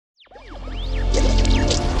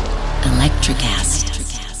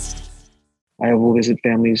Electrocast. I will visit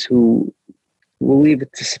families who will leave it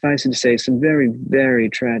to suffice it to say some very, very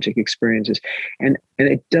tragic experiences. And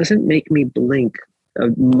it doesn't make me blink a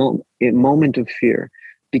moment of fear,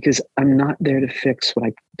 because I'm not there to fix what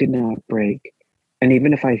I did not break. And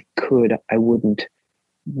even if I could, I wouldn't.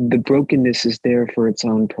 The brokenness is there for its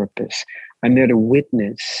own purpose. I'm there to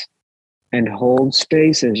witness and hold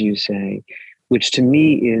space, as you say, which to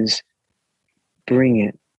me is bring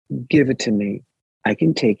it, give it to me. I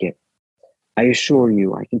can take it. I assure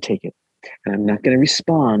you I can take it. And I'm not going to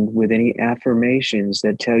respond with any affirmations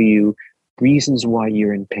that tell you reasons why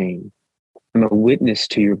you're in pain. I'm a witness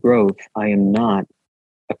to your growth. I am not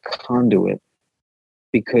a conduit,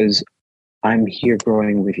 because I'm here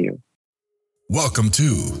growing with you. Welcome to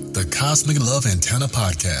the Cosmic Love Antenna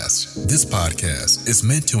Podcast. This podcast is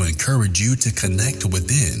meant to encourage you to connect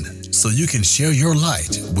within so you can share your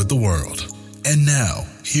light with the world. And now,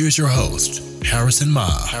 here's your host, Harrison Ma.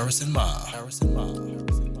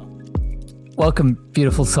 Welcome,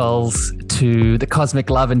 beautiful souls, to the Cosmic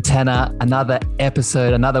Love Antenna, another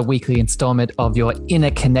episode, another weekly installment of your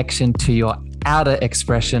inner connection to your outer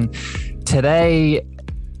expression. Today,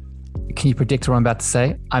 can you predict what I'm about to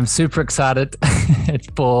say? I'm super excited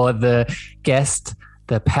for the guest,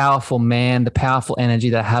 the powerful man, the powerful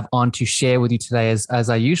energy that I have on to share with you today, as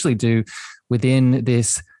I usually do within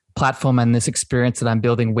this platform and this experience that I'm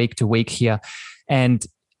building week to week here. And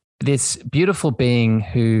this beautiful being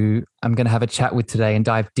who I'm going to have a chat with today and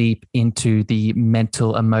dive deep into the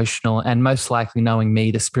mental, emotional, and most likely, knowing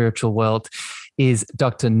me, the spiritual world, is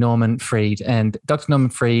Dr. Norman Fried. And Dr. Norman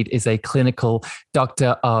Fried is a clinical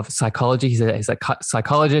doctor of psychology. He's a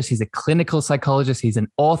psychologist. He's a clinical psychologist. He's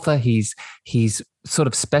an author. He's sort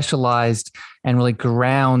of specialized and really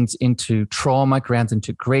grounds into trauma, grounds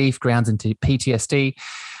into grief, grounds into PTSD.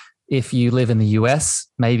 If you live in the US,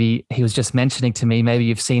 maybe he was just mentioning to me, maybe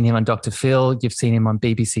you've seen him on Dr. Phil, you've seen him on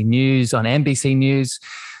BBC News, on NBC News.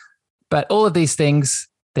 But all of these things,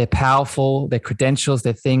 they're powerful, they're credentials,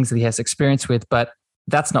 they're things that he has experience with, but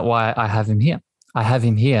that's not why I have him here. I have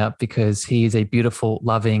him here because he is a beautiful,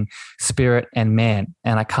 loving spirit and man,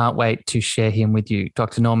 and I can't wait to share him with you.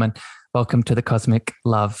 Dr. Norman, welcome to the Cosmic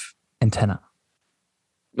Love Antenna.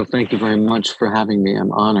 Well, thank you very much for having me.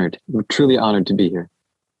 I'm honored. I'm truly honored to be here.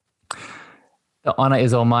 The honor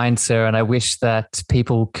is all mine, sir, and I wish that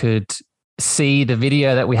people could see the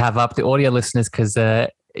video that we have up, the audio listeners, because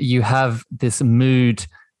you have this mood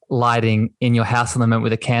lighting in your house at the moment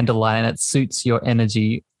with a candlelight, and it suits your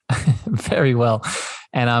energy very well.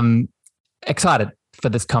 And I'm excited for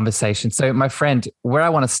this conversation. So, my friend, where I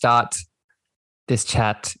want to start this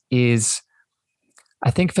chat is, I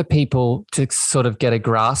think for people to sort of get a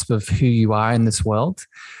grasp of who you are in this world,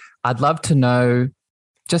 I'd love to know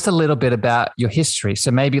just a little bit about your history. So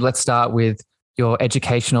maybe let's start with your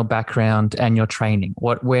educational background and your training.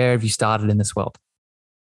 Where have you started in this world?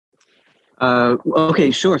 Okay,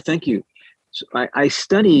 sure. Thank you. So I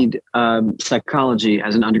studied psychology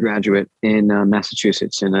as an undergraduate in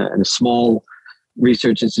Massachusetts in a small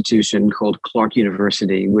research institution called Clark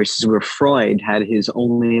University, which is where Freud had his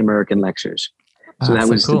only American lectures. So that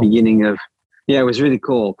was cool. The beginning of. Yeah, it was really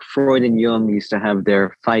cool. Freud and Jung used to have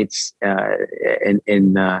their fights at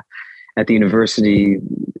the university.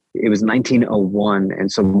 It was 1901,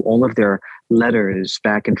 and so all of their letters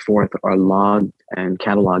back and forth are logged and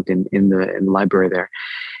cataloged in the library there.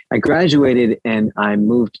 I graduated and I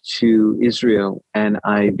moved to Israel, and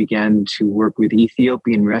I began to work with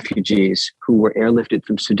Ethiopian refugees who were airlifted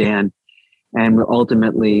from Sudan and were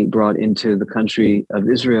ultimately brought into the country of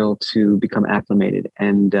Israel to become acclimated.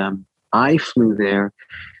 And I flew there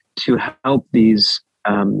to help these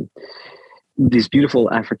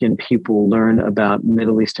beautiful African people learn about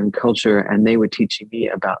Middle Eastern culture, and they were teaching me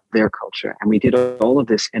about their culture. And we did all of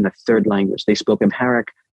this in a third language. They spoke Amharic,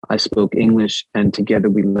 I spoke English, and together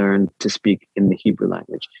we learned to speak in the Hebrew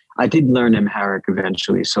language. I did learn Amharic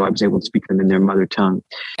eventually, so I was able to speak them in their mother tongue.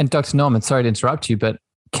 And Dr. Norman, sorry to interrupt you, but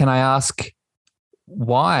can I ask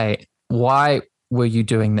why? Why were you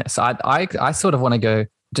doing this? I sort of want to go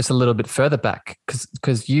just a little bit further back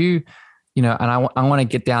because you know, and I want to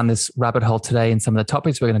get down this rabbit hole today in some of the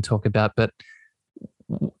topics we're going to talk about, but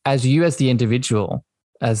as you, as the individual,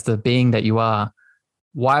 as the being that you are,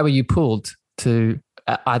 why were you pulled to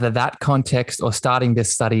either that context or starting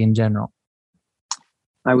this study in general?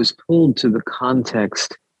 I was pulled to the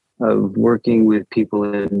context of working with people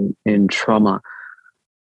in trauma,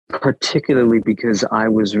 particularly because I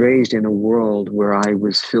was raised in a world where I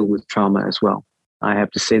was filled with trauma as well. I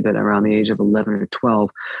have to say that around the age of 11 or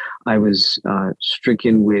 12, I was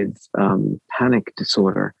stricken with panic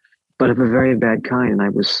disorder but of a very bad kind. And I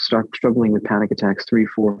was struggling with panic attacks 3,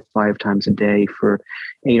 4, 5 times a day for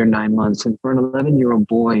 8 or 9 months. And for an 11-year-old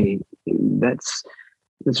boy, that's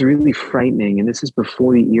really frightening. And this is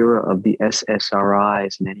before the era of the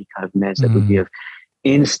SSRIs and any kind of meds that would give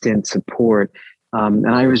instant support. And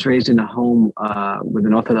I was raised in a home with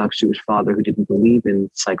an Orthodox Jewish father who didn't believe in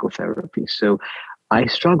psychotherapy. So I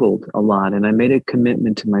struggled a lot, and I made a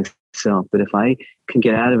commitment to myself that if I can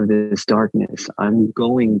get out of this darkness, I'm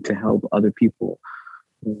going to help other people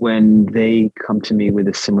when they come to me with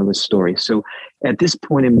a similar story. So at this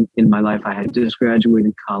point in my life, I had just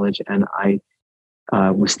graduated college, and I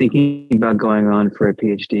was thinking about going on for a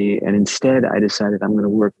PhD. And instead, I decided I'm going to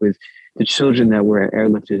work with the children that were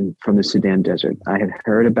airlifted from the Sudan desert. I had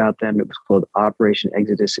heard about them. It was called Operation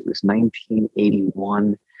Exodus. It was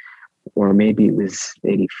 1981. Or maybe it was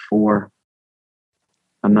 84.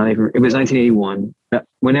 It was 1981. But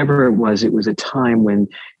whenever it was a time when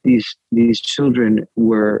these children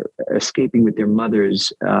were escaping with their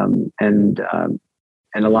mothers, and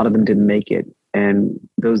a lot of them didn't make it. And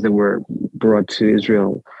those that were brought to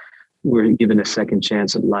Israel were given a second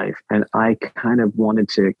chance at life. And I kind of wanted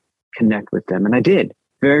to connect with them. And I did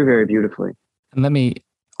very, very beautifully. And let me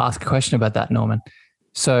ask a question about that, Norman.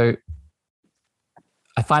 So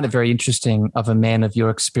I find it very interesting of a man of your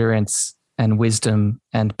experience and wisdom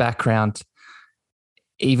and background,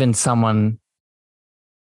 even someone,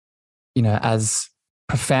 as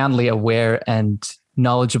profoundly aware and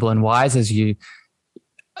knowledgeable and wise as you,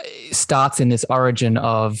 starts in this origin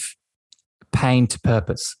of pain to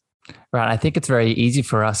purpose, right? I think it's very easy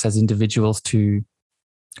for us as individuals to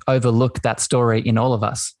overlook that story in all of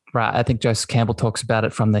us, right? I think Joseph Campbell talks about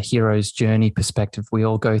it from the hero's journey perspective. We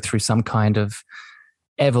all go through some kind of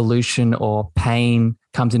evolution, or pain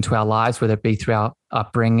comes into our lives, whether it be through our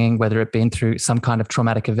upbringing, whether it be through some kind of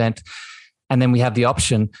traumatic event. And then we have the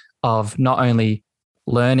option of not only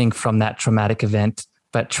learning from that traumatic event,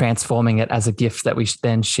 but transforming it as a gift that we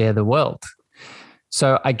then share the world.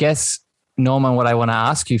 So I guess, Norman, what I want to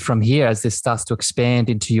ask you from here, as this starts to expand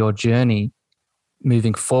into your journey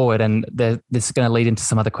moving forward, and this is going to lead into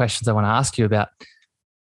some other questions I want to ask you about.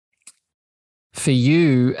 For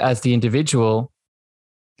you as the individual,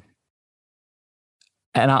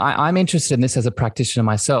 and I'm interested in this as a practitioner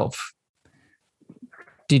myself,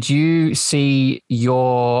 did you see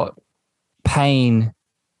your pain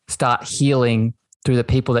start healing through the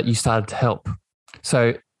people that you started to help?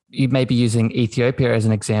 So you may be using Ethiopia as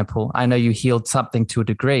an example. I know you healed something to a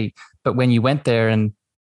degree, but when you went there and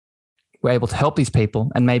were able to help these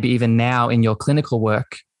people, and maybe even now in your clinical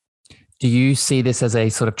work, do you see this as a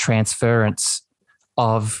sort of transference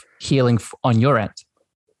of healing on your end?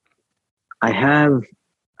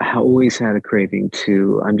 I always had a craving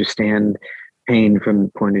to understand pain from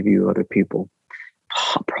the point of view of other people,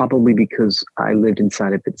 probably because I lived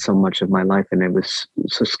inside of it so much of my life, and I was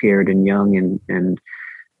so scared and young, and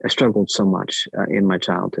I struggled so much in my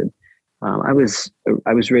childhood. I was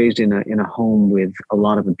raised in a home with a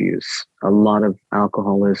lot of abuse, a lot of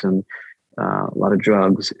alcoholism, a lot of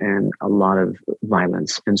drugs, and a lot of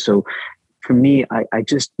violence. And so for me, I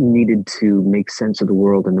just needed to make sense of the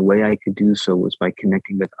world. And the way I could do so was by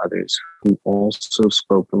connecting with others who also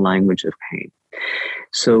spoke the language of pain.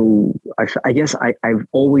 So I guess I've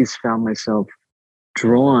always found myself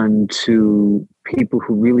drawn to people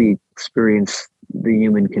who really experience the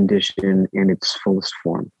human condition in its fullest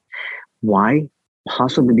form. Why?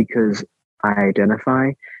 Possibly because I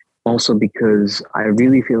identify, also because I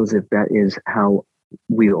really feel as if that is how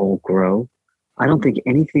we all grow. I don't think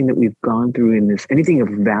anything that we've gone through in this, anything of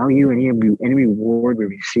value, any reward we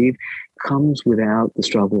receive, comes without the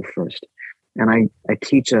struggle first. And I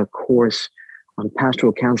teach a course on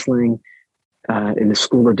pastoral counseling in the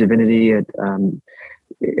School of Divinity at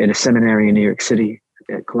a seminary in New York City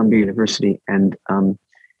at Columbia University. And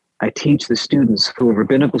I teach the students, who are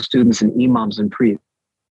rabbinical students and imams and priests,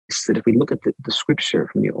 that if we look at the scripture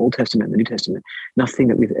from the Old Testament and the New Testament, nothing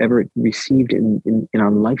that we've ever received in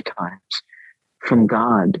our lifetimes from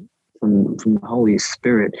God, from the Holy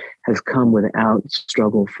Spirit, has come without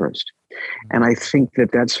struggle first. And I think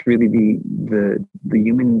that that's really the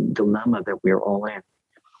human dilemma that we're all in.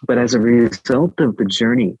 But as a result of the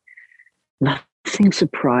journey, nothing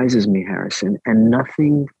surprises me, Harrison, and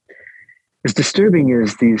nothing, as disturbing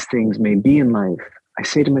as these things may be in life, I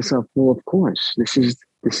say to myself, well, of course, this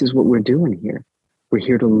is what we're doing here. We're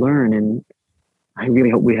here to learn, and I really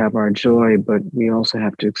hope we have our joy, but we also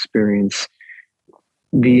have to experience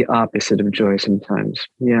the opposite of joy sometimes.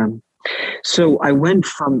 Yeah. So I went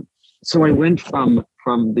from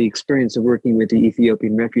the experience of working with the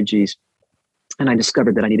Ethiopian refugees, and I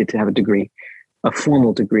discovered that I needed to have a degree. a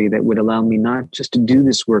formal degree that would allow me not just to do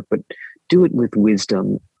this work, but do it with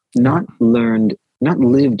wisdom, not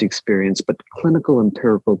lived experience, but clinical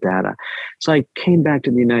empirical data. So I came back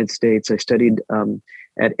to the United States. I studied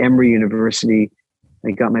at Emory University.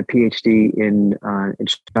 I got my PhD in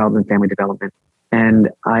child and family development. And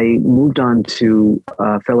I moved on to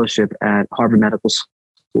a fellowship at Harvard Medical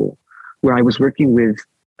School, where I was working with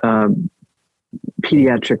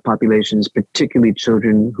pediatric populations, particularly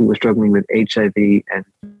children who were struggling with HIV and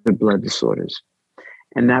blood disorders.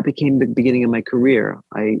 And that became the beginning of my career.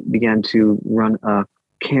 I began to run a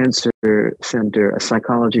cancer center, a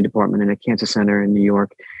psychology department in a cancer center in New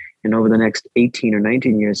York. And over the next 18 or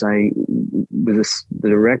 19 years, I was the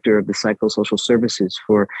director of the psychosocial services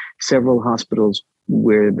for several hospitals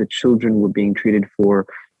where the children were being treated for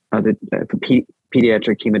pediatric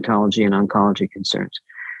hematology and oncology concerns.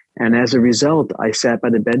 And as a result, I sat by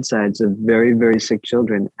the bedsides of very, very sick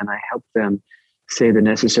children, and I helped them say the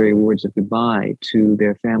necessary words of goodbye to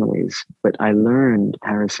their families. But I learned,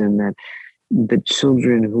 Harrison, that the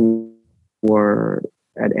children who were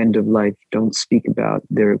at end of life don't speak about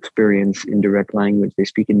their experience in direct language. They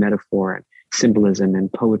speak in metaphor and symbolism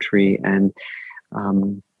and poetry, and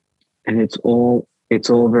it's all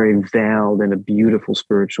very veiled in a beautiful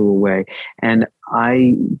spiritual way. And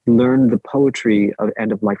I learned the poetry of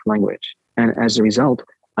end of life language, and as a result,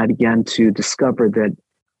 I began to discover that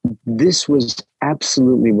this was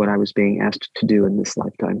absolutely what I was being asked to do in this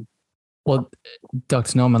lifetime. Well,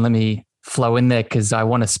 Dr. Norman, let me flow in there because I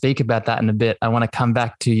want to speak about that in a bit. I want to come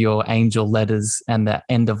back to your angel letters and the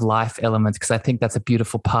end of life elements, because I think that's a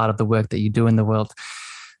beautiful part of the work that you do in the world.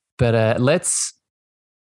 But I want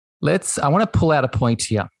to pull out a point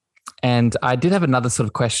here. And I did have another sort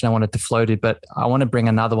of question I wanted to float it, but I want to bring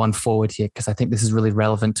another one forward here because I think this is really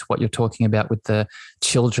relevant to what you're talking about with the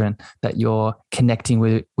children that you're connecting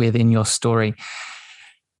with in your story.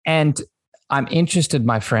 And I'm interested,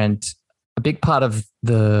 my friend, a big part of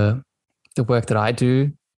the work that I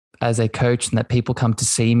do as a coach and that people come to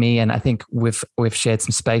see me, and I think we've shared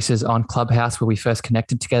some spaces on Clubhouse where we first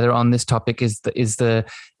connected together on this topic is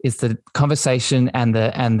the conversation and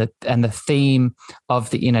the theme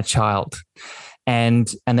of the inner child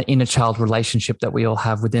and the inner child relationship that we all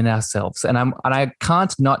have within ourselves. And I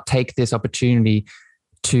can't not take this opportunity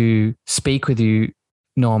to speak with you,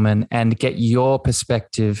 Norman, and get your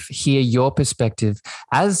perspective, hear your perspective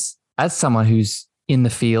as someone who's in the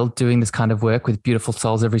field doing this kind of work with beautiful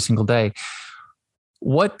souls every single day.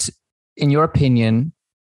 What, in your opinion,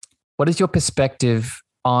 what is your perspective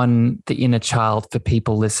on the inner child for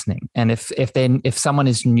people listening? And if someone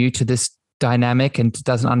is new to this dynamic and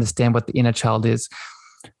doesn't understand what the inner child is,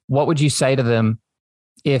 what would you say to them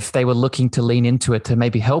if they were looking to lean into it to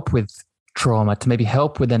maybe help with trauma, to maybe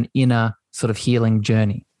help with an inner sort of healing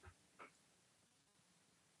journey?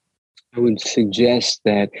 I would suggest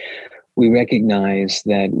that we recognize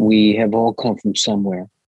that we have all come from somewhere,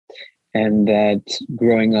 and that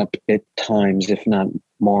growing up at times, if not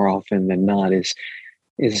more often than not, is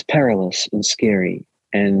perilous and scary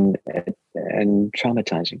and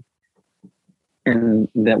traumatizing, and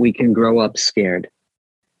that we can grow up scared.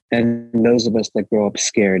 And those of us that grow up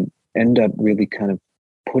scared end up really kind of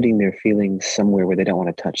putting their feelings somewhere where they don't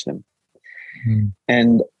want to touch them.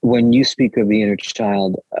 And when you speak of the inner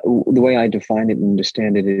child, the way I define it and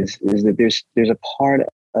understand it is that there's a part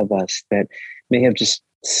of us that may have just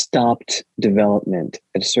stopped development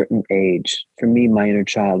at a certain age. For me, my inner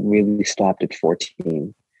child really stopped at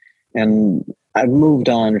 14. And I've moved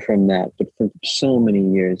on from that, but for so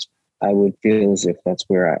many years, I would feel as if that's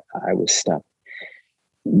where I was stuck.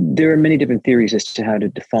 There are many different theories as to how to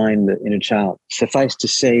define the inner child. Suffice to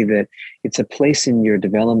say that it's a place in your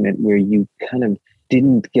development where you kind of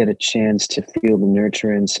didn't get a chance to feel the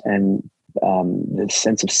nurturance and the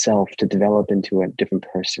sense of self to develop into a different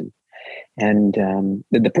person. And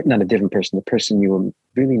not a different person, the person you were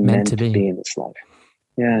really meant to be in this life.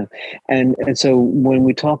 Yeah. And so when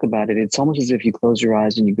we talk about it, it's almost as if you close your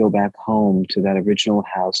eyes and you go back home to that original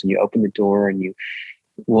house and you open the door and you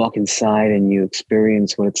walk inside and you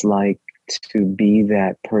experience what it's like to be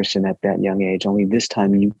that person at that young age. Only this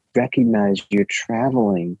time you recognize you're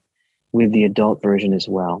traveling with the adult version as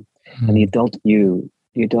well. Mm-hmm. And the adult you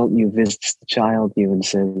visits the child you and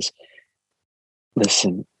says,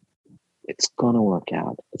 listen, it's going to work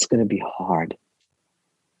out. It's going to be hard,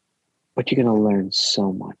 but you're going to learn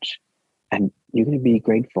so much. And you're going to be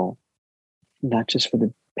grateful, not just for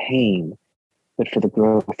the pain, but for the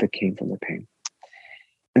growth that came from the pain.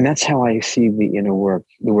 And that's how I see the inner work,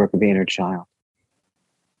 the work of the inner child.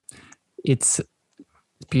 It's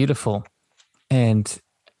beautiful. And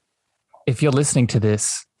if you're listening to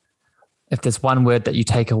this, if there's one word that you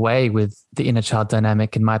take away with the inner child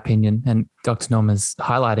dynamic, in my opinion, and Dr. Norma's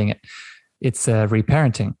highlighting it, it's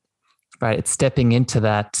reparenting, right? It's stepping into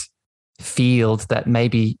that field that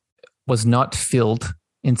maybe was not filled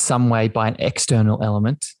in some way by an external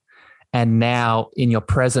element. And now in your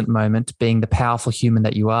present moment, being the powerful human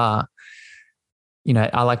that you are,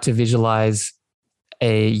 I like to visualize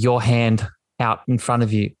your hand out in front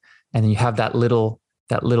of you, and you have that little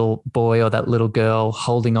boy or that little girl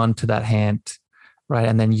holding on to that hand, right?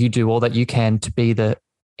 And then you do all that you can to be the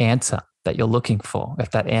answer that you're looking for.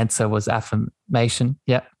 If that answer was affirmation,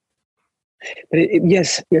 yeah. But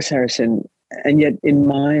yes, Harrison. And yet, in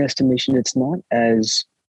my estimation, it's not as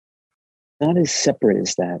separate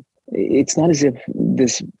as that. It's not as if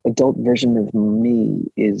this adult version of me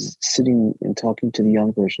is sitting and talking to the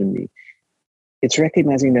young version of me. It's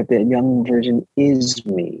recognizing that the young version is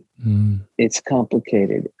me. It's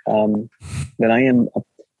complicated. That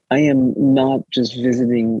I am not just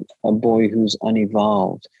visiting a boy who's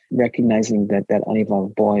unevolved, recognizing that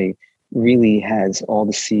unevolved boy really has all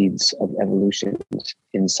the seeds of evolution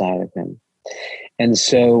inside of him. And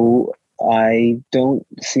so I don't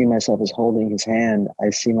see myself as holding his hand. I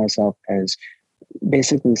see myself as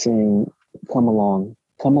basically saying, come along.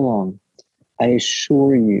 I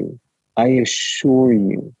assure you,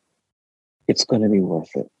 it's going to be worth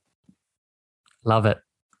it. Love it.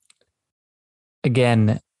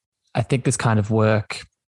 Again, I think this kind of work,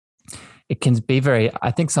 it can be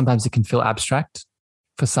I think sometimes it can feel abstract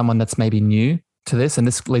for someone that's maybe new to this. And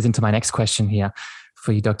this leads into my next question here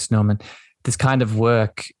for you, Dr. Norman. This kind of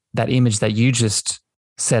work, that image that you just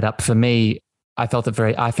set up for me, I found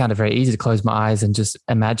it very easy to close my eyes and just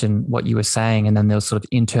imagine what you were saying. And then there was sort of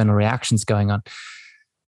internal reactions going on.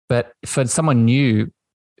 But for someone new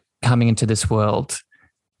coming into this world,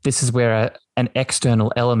 this is where an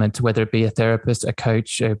external element, whether it be a therapist, a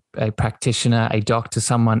coach, a practitioner, a doctor,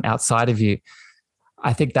 someone outside of you,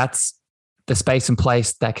 I think that's the space and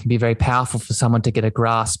place that can be very powerful for someone to get a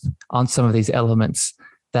grasp on some of these elements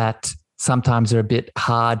that sometimes are a bit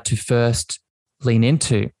hard to first lean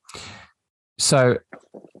into. So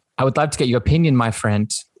I would love to get your opinion, my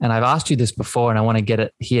friend. And I've asked you this before, and I want to get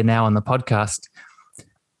it here now on the podcast.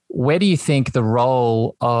 Where do you think the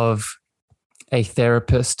role of a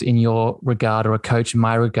therapist in your regard, or a coach in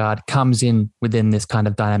my regard, comes in within this kind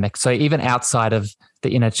of dynamic? So even outside of the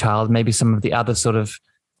inner child, maybe some of the other sort of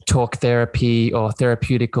talk therapy or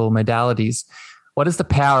therapeutical modalities, what is the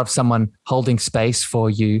power of someone holding space for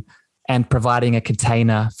you and providing a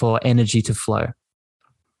container for energy to flow?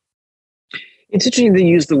 It's interesting to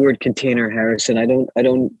use the word container, Harrison. I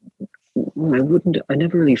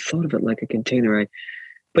never really thought of it like a container.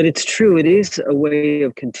 But it's true. It is a way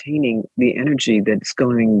of containing the energy that's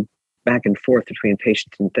going back and forth between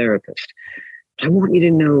patient and therapist. I want you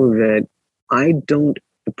to know that I don't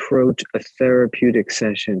approach a therapeutic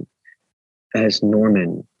session as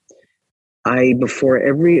Norman. Before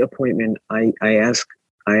every appointment, I ask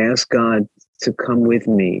God to come with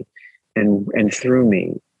me and through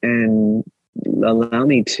me and allow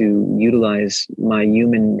me to utilize my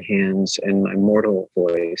human hands and my mortal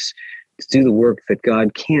voice to do the work that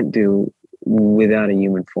God can't do without a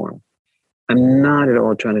human form. I'm not at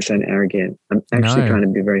all trying to sound arrogant. I'm actually trying to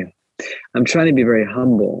be very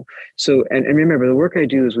humble. So, and remember, the work I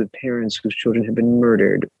do is with parents whose children have been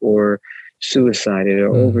murdered or suicided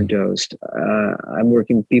or overdosed. I'm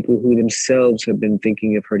working with people who themselves have been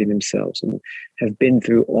thinking of hurting themselves and have been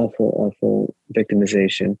through awful, awful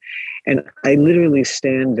victimization. And I literally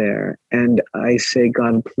stand there and I say,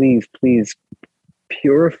 God, please, please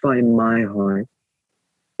purify my heart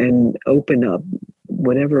and open up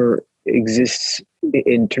whatever exists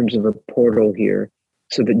in terms of a portal here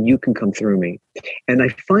so that you can come through me. And I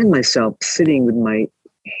find myself sitting with my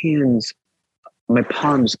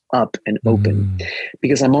palms up and open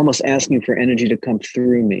because I'm almost asking for energy to come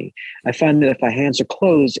through me. I find that if my hands are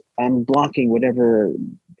closed, I'm blocking whatever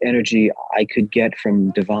energy I could get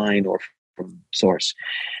from divine or from source.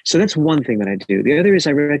 So that's one thing that I do. The other is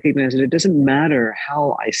I recognize that it doesn't matter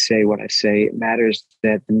how I say what I say. It matters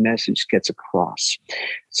that the message gets across.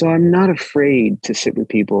 So I'm not afraid to sit with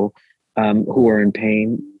people who are in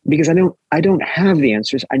pain because I don't have the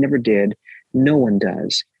answers. I never did. No one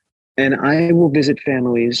does. And I will visit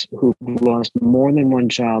families who've lost more than one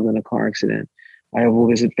child in a car accident. I will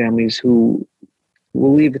visit families who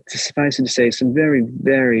will leave it to suffice it to say some very,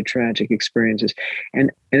 very tragic experiences. And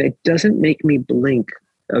it doesn't make me blink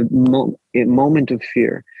a moment of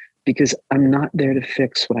fear because I'm not there to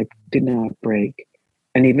fix what I did not break.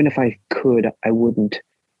 And even if I could, I wouldn't.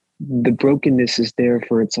 The brokenness is there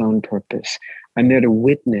for its own purpose. I'm there to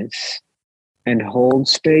witness and hold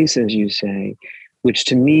space, as you say, which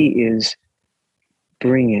to me is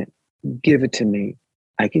bring it, give it to me.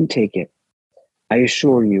 I can take it. I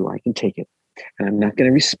assure you, I can take it. And I'm not going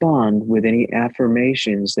to respond with any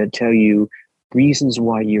affirmations that tell you reasons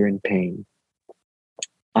why you're in pain.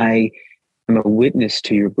 I am a witness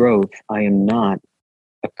to your growth. I am not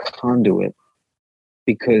a conduit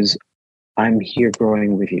because I'm here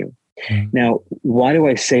growing with you. Now, why do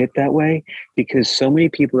I say it that way? Because so many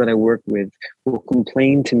people that I work with will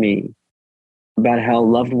complain to me about how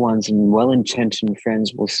loved ones and well-intentioned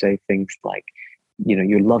friends will say things like,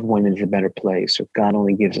 your loved one is a better place, or God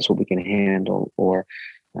only gives us what we can handle, or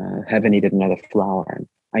heaven needed another flower. And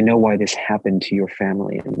I know why this happened to your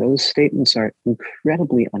family. And those statements are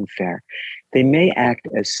incredibly unfair. They may act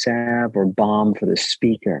as salve or balm for the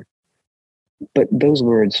speaker, but those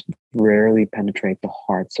words rarely penetrate the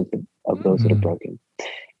hearts of those that are broken.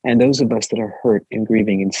 And those of us that are hurt and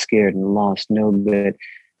grieving and scared and lost know that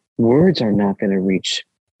words are not going to reach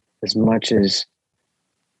as much as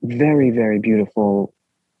very, very beautiful,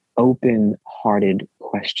 open-hearted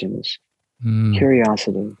questions,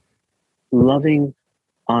 curiosity, loving,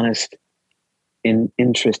 honest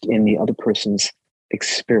interest in the other person's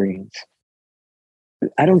experience.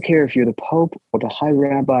 I don't care if you're the Pope or the High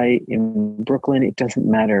Rabbi in Brooklyn, it doesn't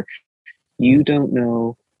matter. You don't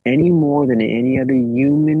know any more than any other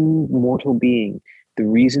human mortal being the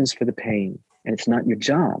reasons for the pain. And it's not your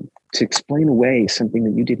job to explain away something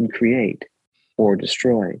that you didn't create or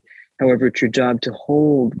destroy. However, it's your job to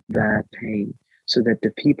hold that pain so that the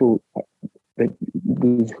people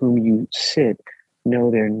with whom you sit know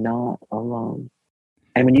they're not alone.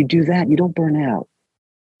 And when you do that, you don't burn out.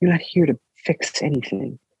 You're not here to fix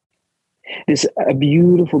anything. It's a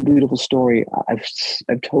beautiful, beautiful story.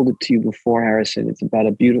 I've told it to you before, Harrison. It's about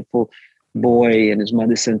a beautiful boy, and his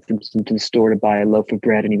mother sent him to the store to buy a loaf of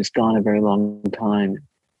bread, and he was gone a very long time.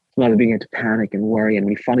 His mother began to panic and worry, and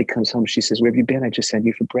when he finally comes home, she says, "Where have you been? I just sent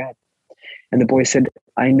you for bread." And the boy said,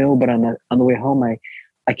 "I know, but on the way home,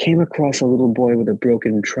 I came across a little boy with a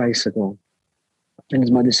broken tricycle." And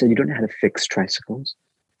his mother said, "You don't know how to fix tricycles."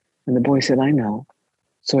 And the boy said, "I know."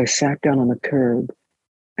 So I sat down on the curb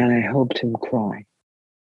and I helped him cry.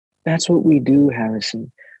 That's what we do,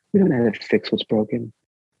 Harrison. We don't know how to fix what's broken,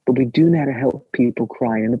 but we do know how to help people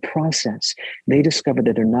cry. In the process, they discover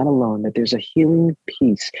that they're not alone, that there's a healing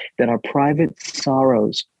peace, that our private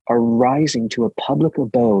sorrows are rising to a public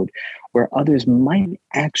abode where others might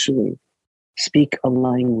actually speak a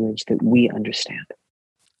language that we understand.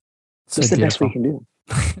 So it's the beautiful. best we can do.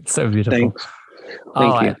 It's so beautiful. Thanks.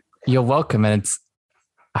 Thank you. You're welcome. And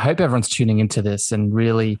I hope everyone's tuning into this and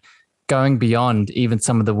really going beyond even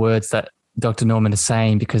some of the words that Dr. Norman is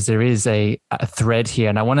saying, because there is a thread here.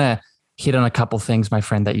 And I want to hit on a couple of things, my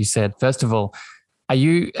friend, that you said. First of all, have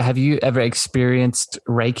you ever experienced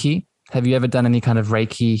Reiki? Have you ever done any kind of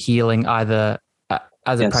Reiki healing, either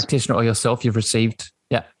as a practitioner or yourself? You've received?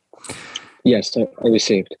 Yeah. Yes, I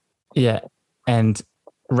received. Yeah. And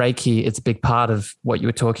Reiki, it's a big part of what you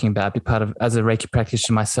were talking about, a big part of, as a Reiki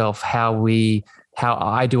practitioner myself, how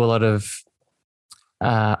I do a lot of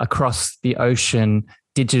across the ocean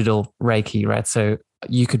digital Reiki, right? So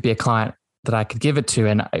you could be a client that I could give it to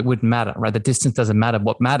and it wouldn't matter, right? The distance doesn't matter.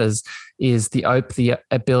 What matters is the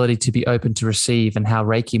ability to be open to receive, and how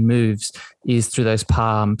Reiki moves is through those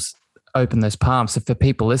palms, open those palms. So for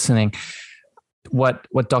people listening, what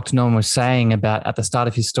Dr. Norman was saying about at the start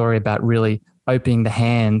of his story about really opening the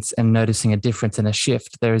hands and noticing a difference and a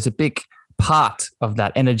shift, there is a big part of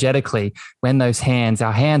that energetically when those hands,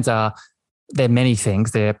 our hands they're many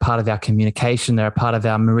things. They're part of our communication. They're a part of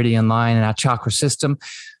our meridian line and our chakra system.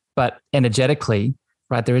 But energetically,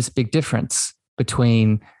 right, there is a big difference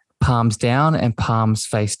between palms down and palms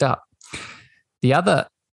faced up. The other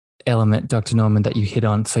element, Dr. Norman, that you hit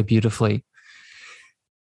on so beautifully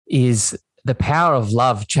is the power of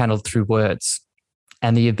love channeled through words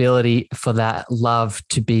and the ability for that love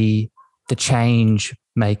to be the change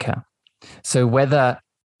maker. So whether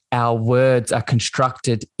our words are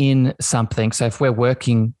constructed in something, so if we're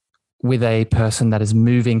working with a person that is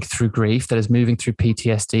moving through grief, that is moving through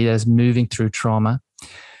PTSD, that is moving through trauma,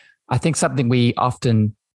 I think something we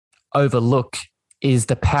often overlook is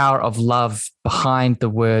the power of love behind the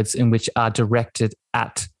words in which are directed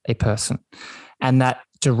at a person. And that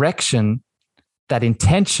direction, that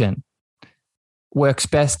intention, works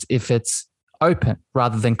best if it's open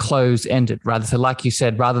rather than closed-ended. So like you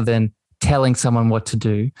said, rather than telling someone what to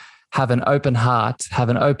do, have an open heart, have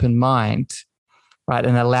an open mind, right?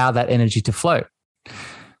 And allow that energy to flow,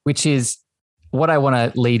 which is what I want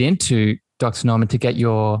to lead into, Dr. Norman, to get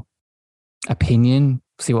your opinion,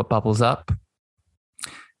 see what bubbles up.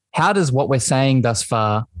 How does what we're saying thus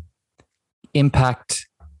far impact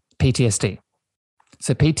PTSD?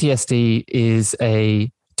 So PTSD is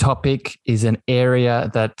a topic, is an area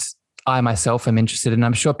that I myself am interested in.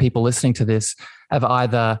 I'm sure people listening to this have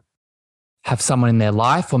either have someone in their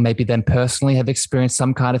life or maybe them personally have experienced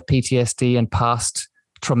some kind of PTSD and past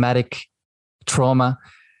traumatic trauma.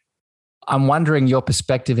 I'm wondering your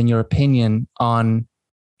perspective and your opinion on,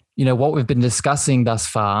 what we've been discussing thus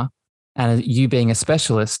far, and you being a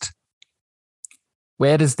specialist,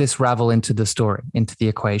 where does this ravel into the story, into the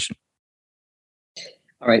equation?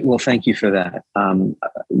 All right. Well, thank you for that.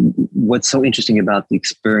 What's so interesting about the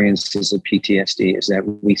experiences of PTSD is that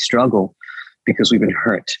we struggle because we've been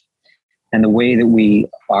hurt. And the way that we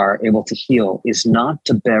are able to heal is not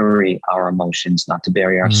to bury our emotions, not to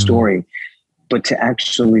bury our story, but to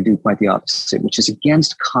actually do quite the opposite, which is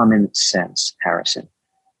against common sense, Harrison.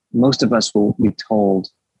 Most of us will be told,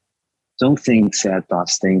 don't think sad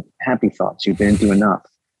thoughts, think happy thoughts. You've been through enough.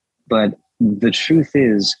 But the truth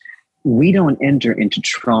is, we don't enter into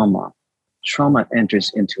trauma. Trauma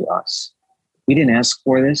enters into us. We didn't ask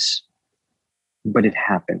for this, but it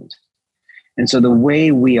happened. And so the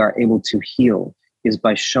way we are able to heal is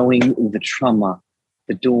by showing the trauma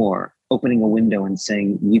the door, opening a window and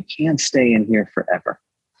saying, you can't stay in here forever.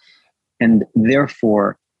 And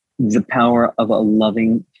therefore, the power of a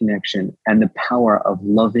loving connection and the power of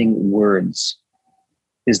loving words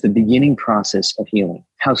is the beginning process of healing.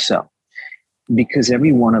 How so? Because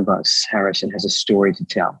every one of us, Harrison, has a story to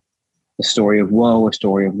tell. A story of woe, a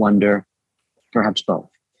story of wonder, perhaps both.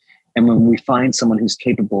 And when we find someone who's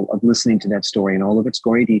capable of listening to that story in all of its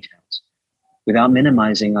gory details, without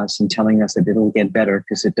minimizing us and telling us that it'll get better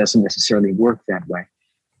because it doesn't necessarily work that way,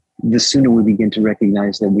 the sooner we begin to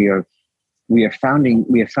recognize that we have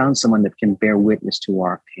found someone that can bear witness to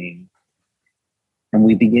our pain. And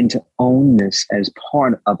we begin to own this as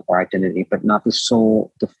part of our identity, but not the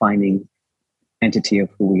sole defining entity of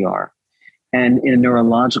who we are. And in a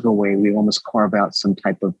neurological way, we almost carve out some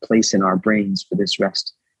type of place in our brains for this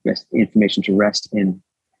information to rest in.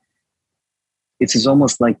 It's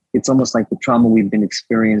almost like the trauma we've been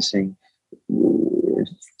experiencing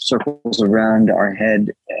circles around our head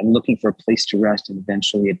and looking for a place to rest, and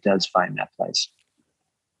eventually it does find that place.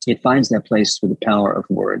 It finds that place through the power of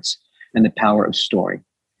words and the power of story.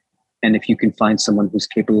 And if you can find someone who's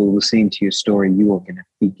capable of listening to your story, you are going to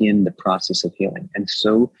begin the process of healing. And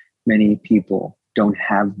so many people don't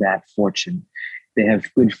have that fortune. They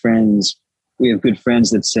have good friends. We have good friends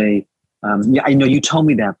that say, yeah, I know you told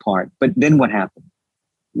me that part, but then what happened?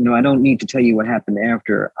 I don't need to tell you what happened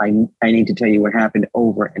after. I need to tell you what happened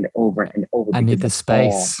over and over and over. I need the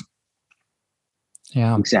space.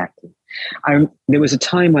 Yeah, exactly. There was a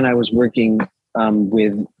time when I was working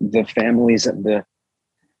with the families of the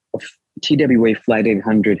TWA Flight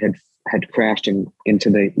 800 had crashed into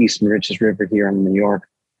the East Mauritius River here in New York.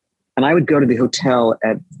 And I would go to the hotel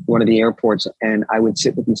at one of the airports and I would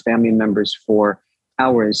sit with these family members for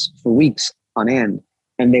hours, for weeks on end.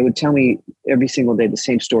 And they would tell me every single day the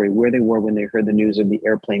same story, where they were when they heard the news of the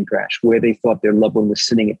airplane crash, where they thought their loved one was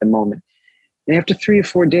sitting at the moment. And after 3 or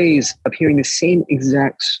 4 days of hearing the same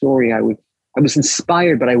exact story, I was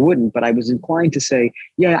inspired, but I wouldn't. But I was inclined to say,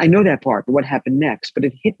 yeah, I know that part, but what happened next? But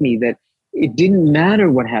it hit me that it didn't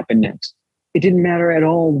matter what happened next. It didn't matter at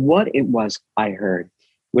all what it was I heard.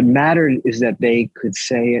 What mattered is that they could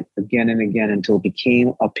say it again and again until it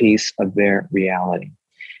became a piece of their reality.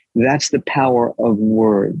 That's the power of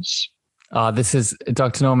words. This is,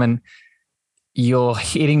 Dr. Norman, you're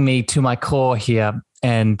hitting me to my core here,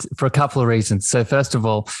 and for a couple of reasons. So first of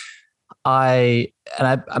all,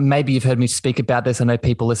 maybe you've heard me speak about this. I know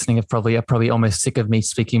people listening are probably almost sick of me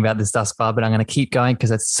speaking about this thus far, but I'm going to keep going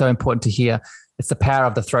because it's so important to hear. It's the power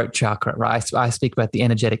of the throat chakra, right? I speak about the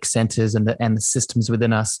energetic centers and the systems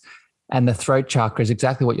within us. And the throat chakra is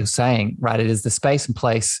exactly what you're saying, right? It is the space and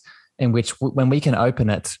place in which when we can open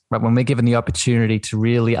it, right, when we're given the opportunity to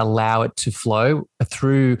really allow it to flow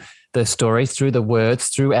through the stories, through the words,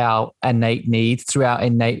 through our innate needs, through our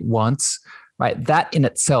innate wants, right? That in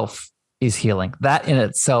itself is healing. That in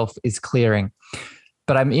itself is clearing.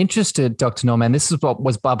 But I'm interested, Dr. Norman, this is what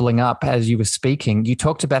was bubbling up as you were speaking. You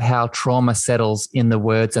talked about how trauma settles in the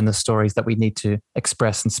words and the stories that we need to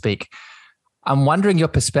express and speak. I'm wondering your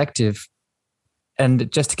perspective,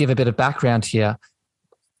 and just to give a bit of background here,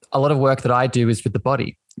 a lot of work that I do is with the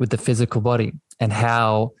body, with the physical body, and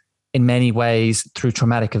how in many ways through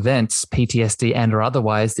traumatic events, PTSD and or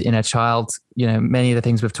otherwise, the inner child, many of the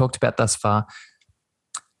things we've talked about thus far,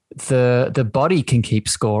 the body can keep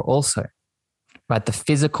score also, right? The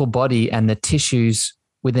physical body and the tissues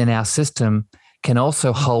within our system can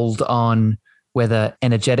also hold on whether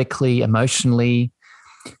energetically, emotionally.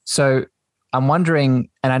 So I'm wondering,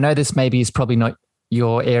 and I know this maybe is probably not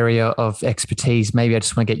your area of expertise. Maybe I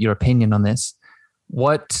just want to get your opinion on this.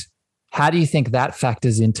 How do you think that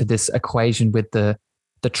factors into this equation with the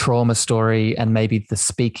trauma story and maybe the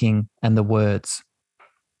speaking and the words?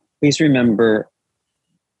 Please remember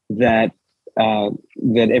that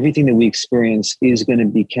that everything that we experience is going to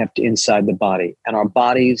be kept inside the body, and our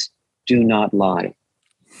bodies do not lie.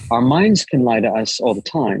 Our minds can lie to us all the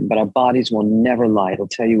time, but our bodies will never lie. It'll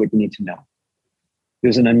tell you what you need to know.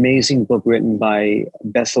 There's an amazing book written by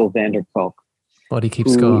Bessel van der Kolk. Body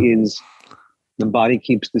Keeps Score. The Body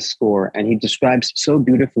Keeps the Score. And he describes so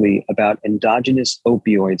beautifully about endogenous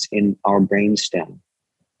opioids in our brainstem,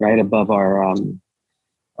 right above our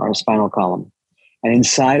spinal column. And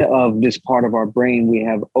inside of this part of our brain, we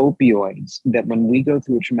have opioids that when we go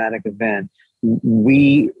through a traumatic event,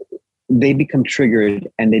 they become triggered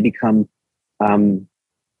and they become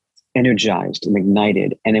energized and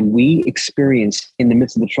ignited. And then we experience in the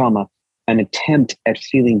midst of the trauma an attempt at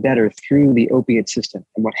feeling better through the opiate system.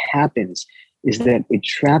 And what happens is that it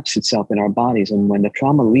traps itself in our bodies. And when the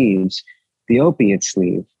trauma leaves, the opiates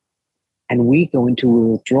leave. And we go into a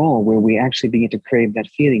withdrawal where we actually begin to crave that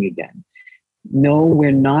feeling again. No,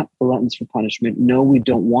 we're not gluttons for punishment. No, we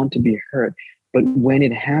don't want to be hurt. But when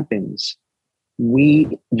it happens,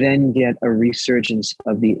 we then get a resurgence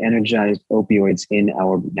of the energized opioids in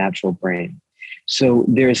our natural brain. So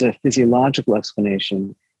there's a physiological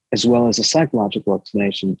explanation as well as a psychological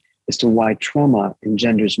explanation as to why trauma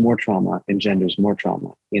engenders more trauma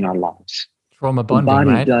in our lives. Trauma bonding, the body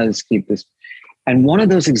right? does keep this. And one of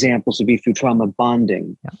those examples would be through trauma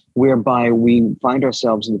bonding, whereby we find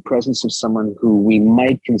ourselves in the presence of someone who we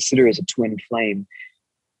might consider as a twin flame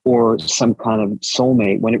or some kind of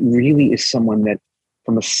soulmate, when it really is someone that,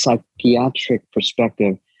 from a psychiatric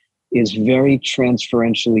perspective, is very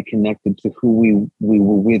transferentially connected to who we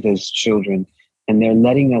were with as children. And they're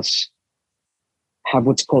letting us have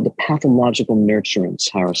what's called the pathological nurturance,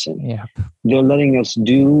 Harrison. Yeah. They're letting us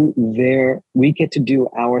we get to do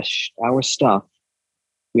our stuff,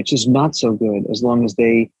 which is not so good as long as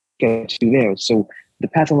they get to do theirs. So the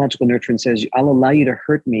pathological nurturance says, I'll allow you to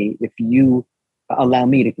hurt me if you allow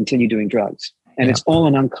me to continue doing drugs. And it's all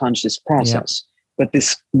an unconscious process. But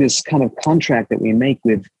this kind of contract that we make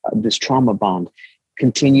with this trauma bond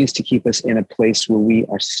continues to keep us in a place where we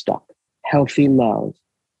are stuck. Healthy love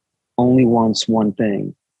only wants one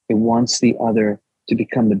thing. It wants the other to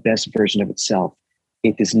become the best version of itself.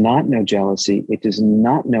 It does not know jealousy. It does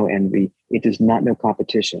not know envy. It does not know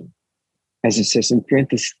competition. As it says in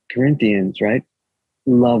Corinthians, right?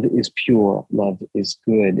 Love is pure. Love is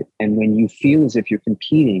good. And when you feel as if you're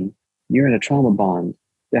competing, you're in a trauma bond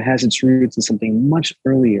that has its roots in something much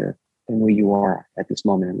earlier than where you are at this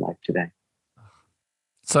moment in life today.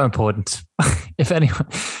 So important.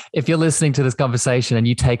 If you're listening to this conversation and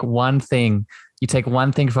you take one thing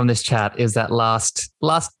from this chat, is that last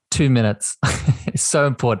 2 minutes. It's so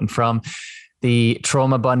important, from the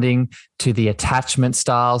trauma bonding to the attachment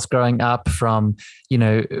styles growing up, from,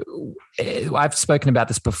 I've spoken about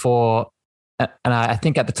this before. And I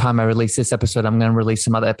think at the time I released this episode, I'm going to release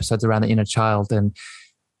some other episodes around the inner child and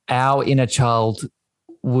our inner child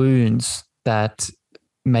wounds that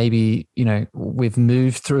maybe, we've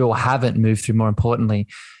moved through or haven't moved through, more importantly.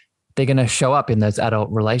 They're going to show up in those adult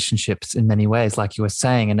relationships in many ways, like you were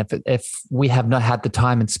saying. And if we have not had the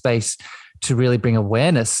time and space to really bring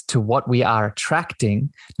awareness to what we are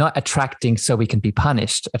attracting, not attracting so we can be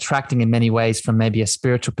punished, attracting in many ways from maybe a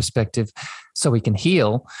spiritual perspective so we can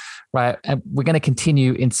heal, right? And we're going to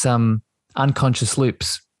continue in some unconscious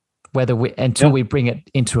loops, until we bring it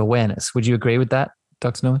into awareness. Would you agree with that,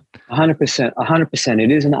 Dr. Norman? 100%.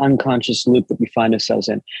 It is an unconscious loop that we find ourselves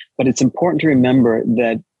in. But it's important to remember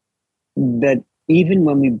that even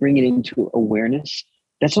when we bring it into awareness,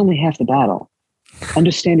 that's only half the battle.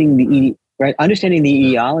 Understanding the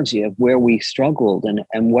etiology of where we struggled and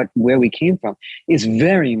where we came from is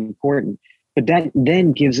very important. But that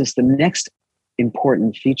then gives us the next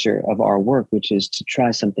important feature of our work, which is to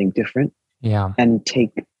try something different and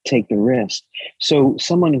take the risk. So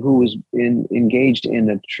someone who was engaged in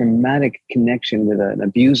a traumatic connection with an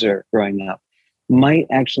abuser growing up might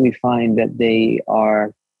actually find that they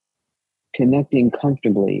are connecting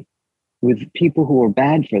comfortably with people who are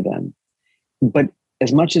bad for them. But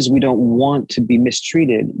as much as we don't want to be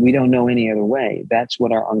mistreated, we don't know any other way. That's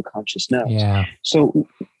what our unconscious knows. Yeah. So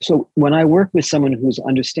when I work with someone who's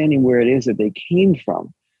understanding where it is that they came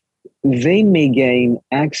from, they may gain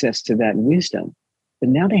access to that wisdom, but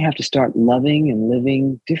now they have to start loving and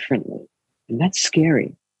living differently. And that's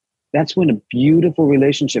scary. That's when a beautiful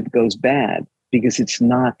relationship goes bad, because it's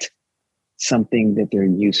not something that they're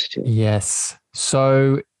used to. Yes.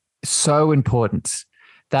 So important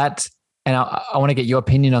that, and I want to get your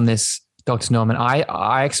opinion on this, Dr. Norman.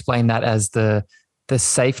 I explain that as the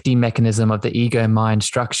safety mechanism of the ego mind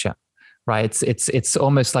structure, right? It's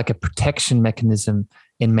almost like a protection mechanism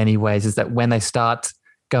in many ways, is that when they start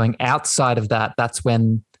going outside of that, that's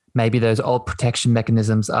when maybe those old protection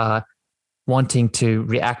mechanisms are wanting to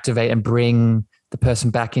reactivate and bring the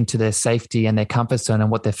person back into their safety and their comfort zone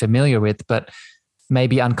and what they're familiar with. But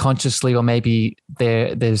maybe unconsciously, or maybe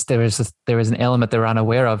there is an element they're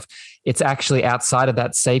unaware of. It's actually outside of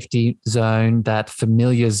that safety zone, that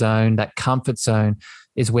familiar zone, that comfort zone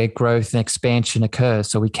is where growth and expansion occurs.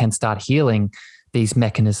 So we can start healing these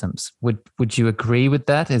mechanisms. Would you agree with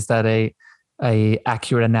that? Is that a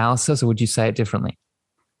accurate analysis, or would you say it differently?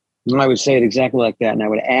 I would say it exactly like that. And I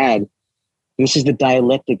would add, this is the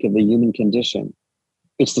dialectic of the human condition.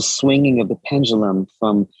 It's the swinging of the pendulum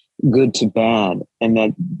from good to bad, and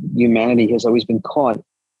that humanity has always been caught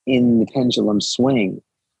in the pendulum swing.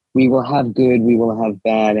 We will have good, we will have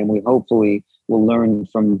bad, and we hopefully will learn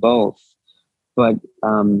from both. But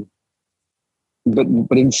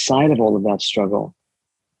inside of all of that struggle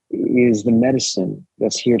is the medicine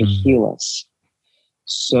that's here to heal us.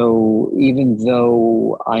 So even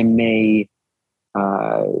though I may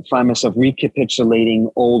find myself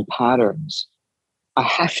recapitulating old patterns, I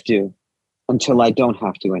have to until I don't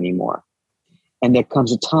have to anymore. And there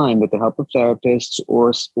comes a time, with the help of therapists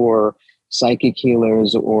or psychic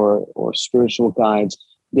healers or spiritual guides,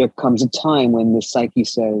 there comes a time when the psyche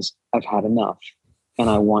says, I've had enough and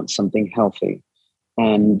I want something healthy.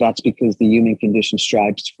 And that's because the human condition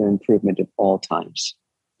strives for improvement at all times.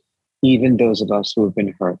 Even those of us who have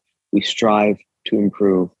been hurt, we strive to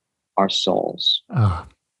improve our souls. Oh,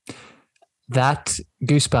 that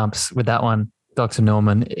goosebumps with that one, Dr.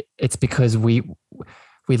 Norman. It's because we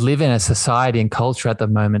live in a society and culture at the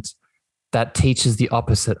moment that teaches the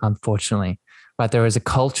opposite, unfortunately. Right? There is a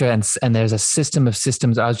culture and there's a system of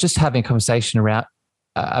systems. I was just having a conversation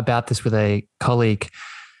about this with a colleague,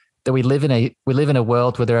 that we live in a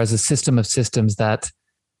world where there is a system of systems that,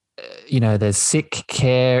 there's sick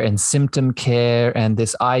care and symptom care, and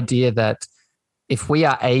this idea that if we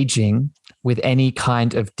are aging with any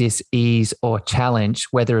kind of dis-ease or challenge,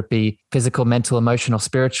 whether it be physical, mental, emotional,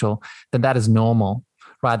 spiritual, then that is normal,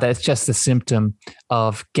 right? That's just a symptom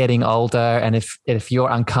of getting older. And if you're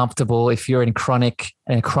uncomfortable, if you're in a chronic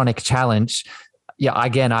challenge,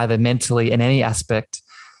 again, either mentally in any aspect,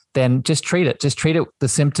 then just treat it. Just treat it, the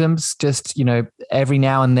symptoms, just, every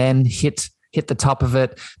now and then hit the top of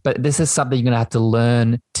it. But this is something you're going to have to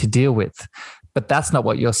learn to deal with. But that's not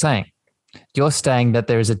what you're saying. You're saying that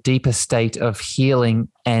there is a deeper state of healing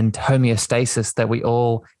and homeostasis that we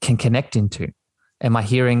all can connect into. Am I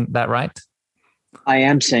hearing that right? I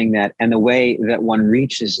am saying that. And the way that one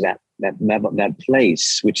reaches that level, that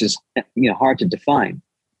place, which is hard to define,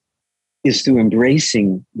 is through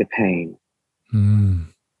embracing the pain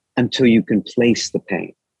until you can place the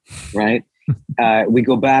pain, right? We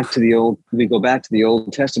go back to the Old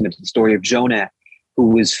Testament, the story of Jonah, who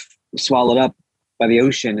was swallowed up by the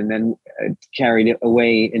ocean and then carried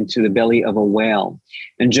away into the belly of a whale.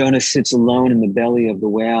 And Jonah sits alone in the belly of the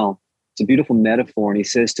whale. It's a beautiful metaphor. And he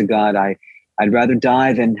says to God, I'd rather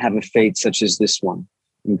die than have a fate such as this one.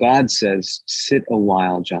 And God says, sit a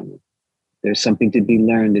while, Jonah. There's something to be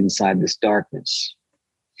learned inside this darkness.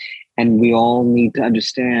 And we all need to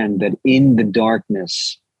understand that in the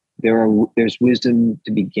darkness, there's wisdom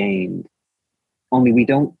to be gained. Only we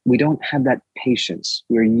don't have that patience.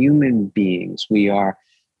 We're human beings. We are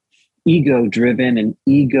ego-driven and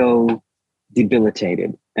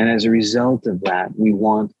ego-debilitated. And as a result of that, we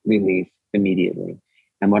want relief immediately.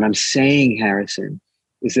 And what I'm saying, Harrison,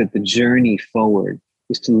 is that the journey forward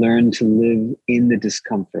is to learn to live in the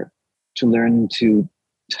discomfort, to learn to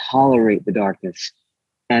tolerate the darkness,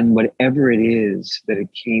 and whatever it is that it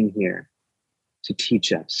came here to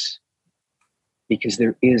teach us, because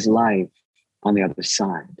there is life on the other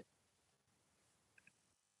side.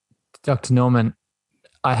 Dr. Norman,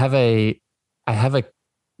 I have a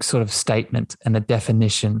sort of statement and a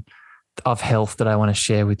definition of health that I want to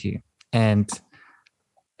share with you. And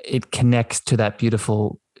it connects to that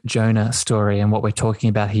beautiful Jonah story and what we're talking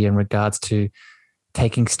about here in regards to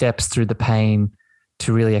taking steps through the pain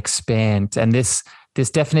to really expand. And this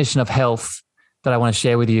definition of health that I want to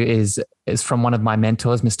share with you is from one of my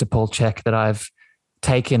mentors, Mr. Paul Chek, that I've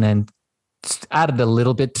taken and added a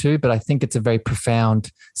little bit to, but I think it's a very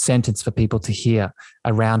profound sentence for people to hear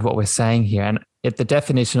around what we're saying here. And the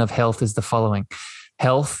definition of health is the following: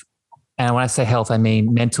 health And when I say health, I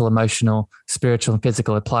mean mental, emotional, spiritual, and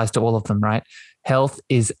physical. It applies to all of them, right? Health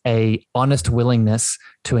is a honest willingness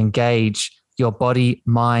to engage your body,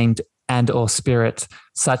 mind, and or spirit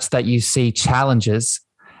such that you see challenges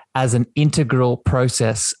as an integral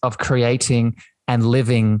process of creating and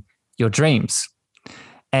living your dreams.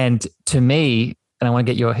 And to me, and I want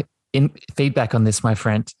to get your feedback on this, my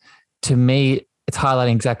friend, to me, it's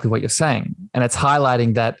highlighting exactly what you're saying. And it's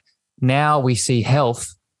highlighting that now we see health.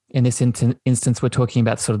 In this instance, we're talking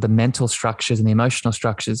about sort of the mental structures and the emotional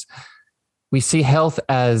structures. We see health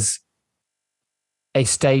as a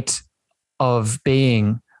state of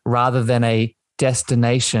being rather than a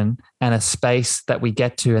destination and a space that we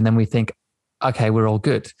get to, and then we think, okay, we're all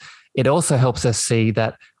good. It also helps us see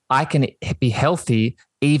that I can be healthy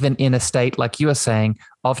even in a state, like you are saying,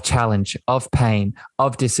 of challenge, of pain,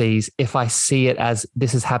 of disease, if I see it as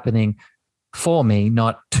this is happening for me,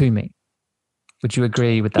 not to me. Would you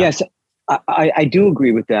agree with that? Yes, I do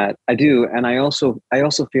agree with that. I do. And I also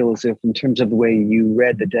feel as if, in terms of the way you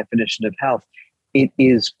read the definition of health, it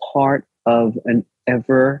is part of an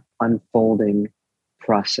ever unfolding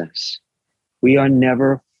process. We are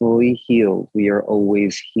never fully healed. We are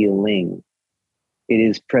always healing. It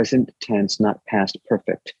is present tense, not past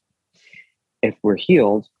perfect. If we're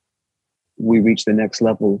healed, we reach the next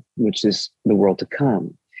level, which is the world to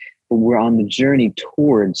come. But we're on the journey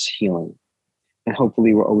towards healing. And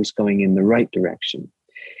hopefully we're always going in the right direction.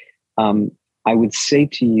 I would say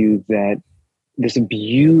to you that there's a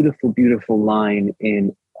beautiful, beautiful line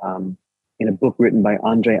in a book written by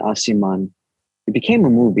Andre Aciman. It became a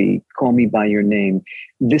movie, Call Me By Your Name.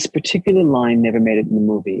 This particular line never made it in the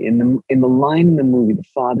movie. In the line in the movie, the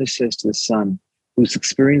father says to the son, who's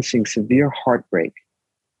experiencing severe heartbreak,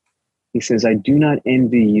 he says, I do not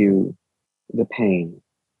envy you the pain,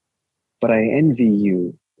 but I envy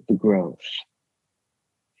you the growth.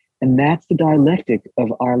 And that's the dialectic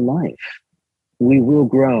of our life. We will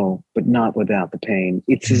grow, but not without the pain.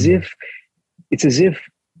 It's as if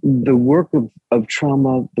the work of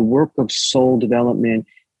trauma, the work of soul development,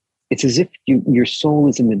 it's as if your soul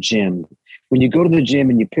is in the gym. When you go to the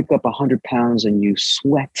gym and you pick up 100 pounds and you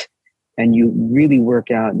sweat and you really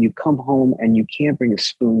work out, you come home and you can't bring a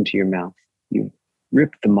spoon to your mouth. You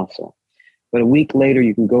rip the muscle. But a week later,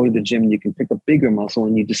 you can go to the gym and you can pick up bigger muscle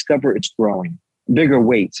and you discover it's growing. Bigger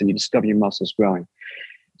weights, and you discover your muscles growing.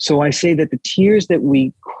 So I say that the tears that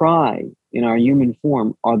we cry in our human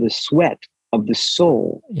form are the sweat of the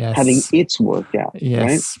soul having its work out.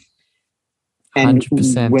 Yes. Right? And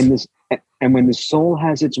 100%. when the soul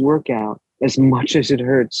has its work out, as much as it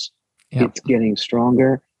hurts, it's getting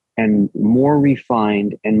stronger and more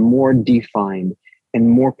refined and more defined and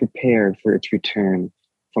more prepared for its return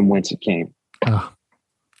from whence it came. Oh.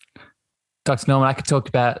 Dr. Norman, I could talk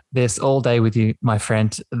about this all day with you, my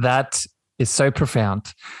friend. That is so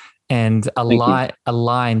profound and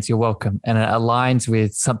aligns, you're welcome, and it aligns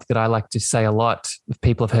with something that I like to say a lot, if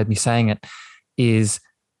people have heard me saying it, is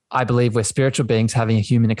I believe we're spiritual beings having a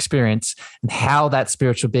human experience, and how that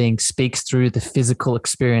spiritual being speaks through the physical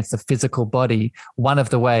experience, the physical body. One of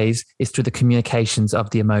the ways is through the communications of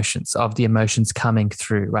the emotions coming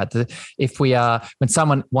through, right? When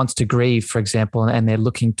someone wants to grieve, for example, and they're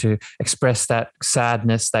looking to express that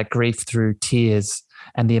sadness, that grief through tears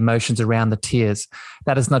and the emotions around the tears,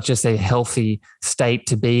 that is not just a healthy state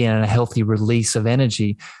to be in and a healthy release of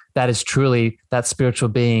energy. That is truly that spiritual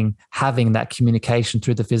being having that communication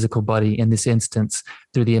through the physical body, in this instance,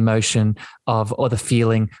 through the emotion of, or the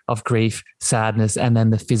feeling of grief, sadness, and then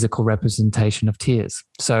the physical representation of tears.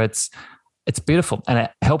 So it's beautiful, and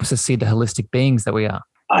it helps us see the holistic beings that we are.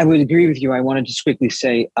 I would agree with you. I want to just quickly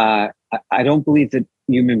say, I don't believe that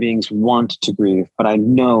human beings want to grieve, but I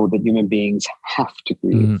know that human beings have to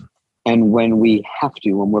grieve. And when we have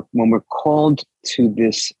to, when we're called to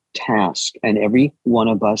this task, and every one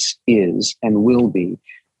of us is and will be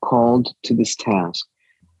called to this task,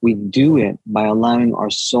 we do it by allowing our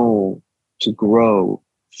soul to grow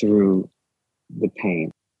through the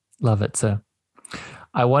pain. Love it, sir.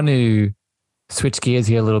 I want to switch gears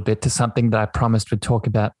here a little bit to something that I promised we'd talk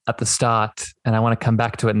about at the start, and I want to come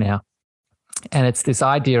back to it now. And it's this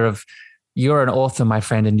idea of, you're an author, my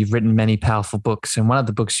friend, and you've written many powerful books. And one of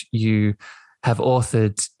the books you have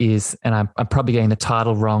authored is, and I'm probably getting the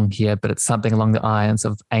title wrong here, but it's something along the lines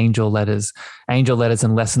of Angel Letters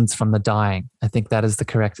and Lessons from the Dying. I think that is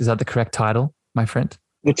is that the correct title, my friend?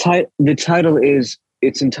 The title is,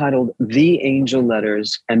 it's entitled The Angel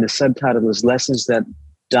Letters, and the subtitle is Lessons That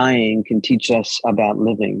Dying Can Teach Us About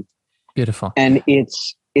Living. Beautiful. And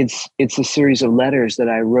it's a series of letters that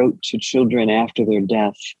I wrote to children after their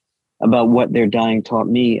death about what their dying taught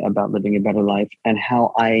me about living a better life, and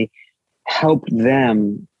how I help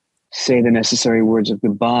them say the necessary words of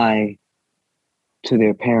goodbye to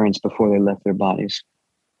their parents before they left their bodies.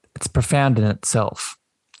 It's profound in itself.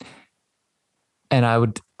 And I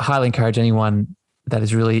would highly encourage anyone that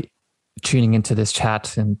is really tuning into this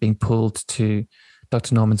chat and being pulled to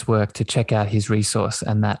Dr. Norman's work to check out his resource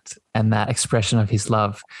and that expression of his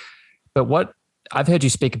love. But what I've heard you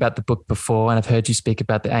speak about the book before, and I've heard you speak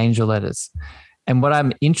about the angel letters. And what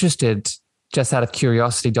I'm interested, just out of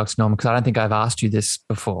curiosity, Dr. Norman, because I don't think I've asked you this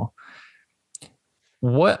before,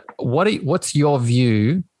 what's your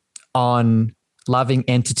view on loving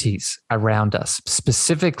entities around us,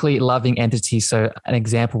 specifically loving entities? So an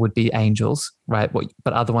example would be angels, right?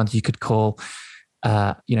 But other ones you could call,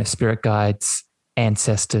 spirit guides,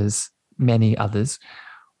 ancestors, many others.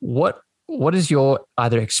 What is your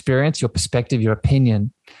either experience, your perspective, your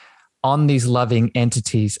opinion on these loving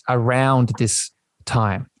entities around this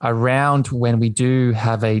time, around when we do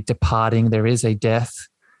have a departing, there is a death?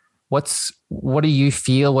 What do you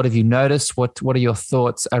feel? What have you noticed? What are your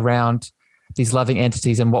thoughts around these loving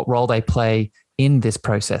entities and what role they play in this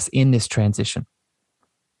process, in this transition?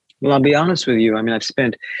 Well, I'll be honest with you. I mean, I've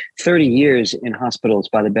spent 30 years in hospitals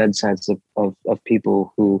by the bedsides of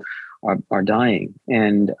people who are dying.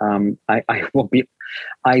 And I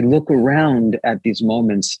look around at these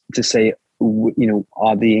moments to say,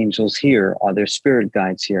 are the angels here? Are there spirit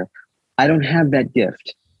guides here? I don't have that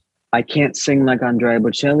gift. I can't sing like Andrea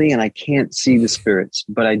Bocelli and I can't see the spirits,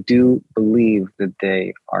 but I do believe that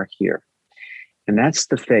they are here. And that's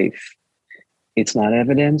the faith. It's not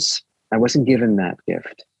evidence. I wasn't given that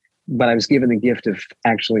gift, but I was given the gift of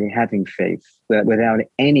actually having faith that without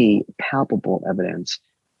any palpable evidence,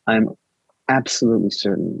 I'm absolutely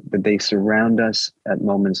certain that they surround us at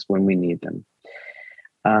moments when we need them.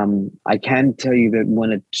 I can tell you that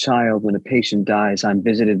when a patient dies, I'm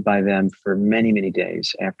visited by them for many, many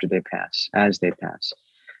days after they pass, as they pass.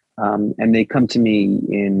 And they come to me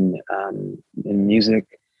in music,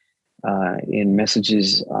 in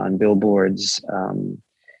messages on billboards,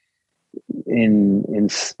 in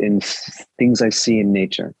things I see in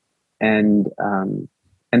nature. And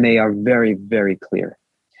they are very, very clear.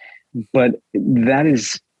 But that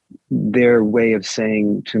is their way of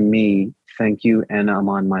saying to me, thank you, and I'm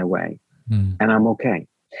on my way, and I'm okay.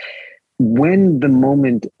 When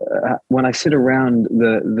I sit around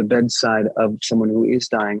the bedside of someone who is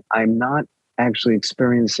dying, I'm not actually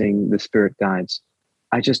experiencing the spirit guides.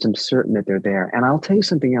 I just am certain that they're there. And I'll tell you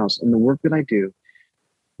something else. In the work that I do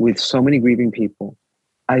with so many grieving people,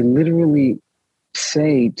 I literally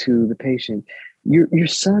say to the patient, your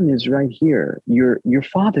son is right here. Your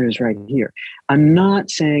father is right here. I'm not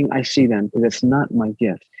saying I see them, because that's not my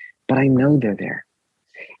gift, but I know they're there.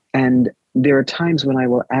 And there are times when I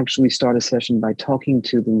will actually start a session by talking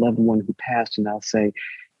to the loved one who passed, and I'll say,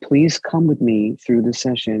 please come with me through the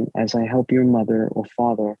session as I help your mother or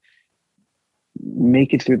father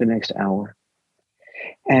make it through the next hour.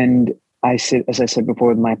 And I sit, as I said before,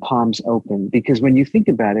 with my palms open, because when you think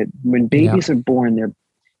about it, when babies are born,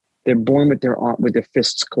 they're born with their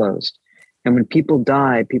fists closed. And when people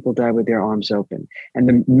die with their arms open.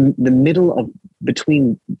 And the middle of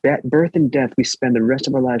between birth and death, we spend the rest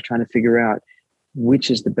of our lives trying to figure out which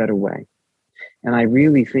is the better way. And I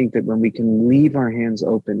really think that when we can leave our hands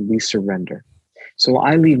open, we surrender. So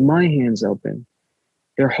I leave my hands open.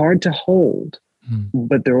 They're hard to hold,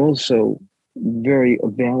 but they're also very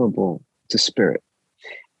available to spirit.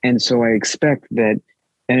 And so I expect that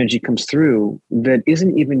energy comes through that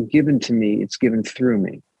isn't even given to me, it's given through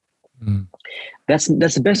me. That's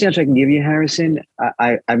the best answer I can give you, Harrison.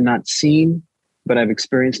 I've not seen, but I've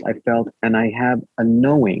experienced, I felt, and I have a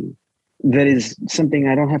knowing that is something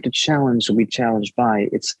I don't have to challenge or be challenged by.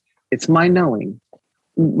 It's my knowing.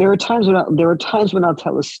 There are times when I'll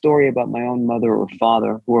tell a story about my own mother or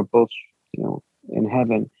father who are both, in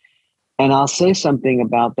heaven, and I'll say something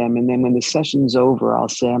about them, and then when the session's over, I'll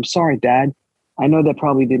say, "I'm sorry, Dad. I know that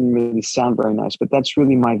probably didn't really sound very nice, but that's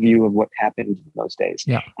really my view of what happened in those days."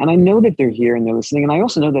 Yeah. And I know that they're here and they're listening. And I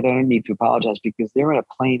also know that I don't need to apologize because they're in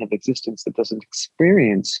a plane of existence that doesn't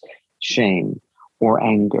experience shame or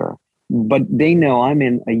anger. But they know I'm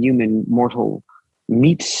in a human mortal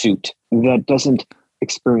meat suit that doesn't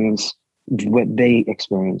experience what they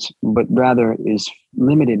experience, but rather is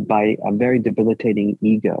limited by a very debilitating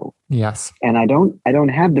ego. Yes. And I don't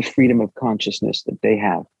have the freedom of consciousness that they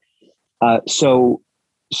have. So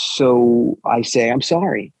I say, I'm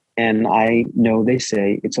sorry. And I know they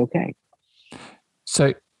say it's okay.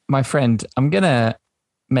 So my friend, I'm going to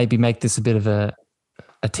maybe make this a bit of a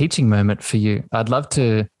teaching moment for you. I'd love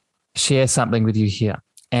to share something with you here.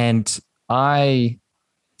 And so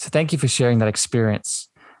thank you for sharing that experience.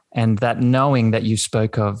 And that knowing that you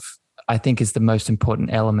spoke of, I think, is the most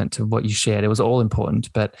important element of what you shared. It was all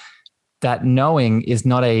important, but that knowing is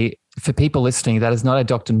not for people listening, that is not a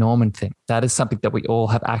Dr. Norman thing. That is something that we all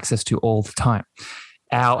have access to all the time.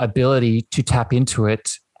 Our ability to tap into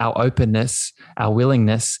it, our openness, our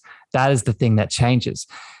willingness, that is the thing that changes.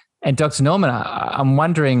 And Dr. Norman, I'm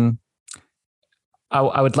wondering,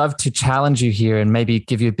 I would love to challenge you here and maybe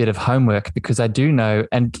give you a bit of homework, because I do know,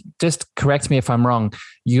 and just correct me if I'm wrong,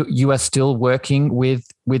 you are still working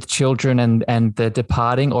with children and the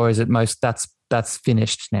departing, or is it that's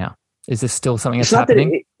finished now? Is this still something that's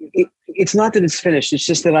happening? It's not that it's finished. It's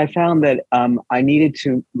just that I found that I needed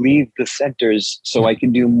to leave the centers so I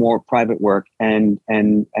could do more private work and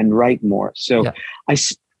write more. So I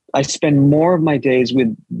spend more of my days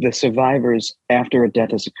with the survivors after a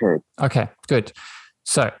death has occurred. Okay, good.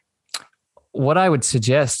 So what I would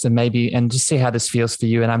suggest, and just see how this feels for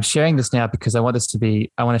you, and I'm sharing this now because I want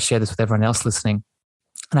to share this with everyone else listening.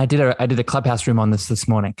 And I did a Clubhouse room on this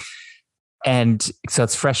morning. And so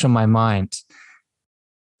it's fresh on my mind.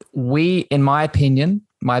 In my opinion,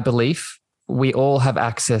 my belief, we all have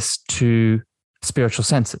access to spiritual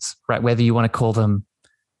senses, right? Whether you want to call them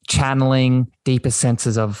channeling, deeper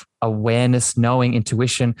senses of awareness, knowing,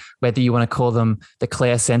 intuition, whether you want to call them the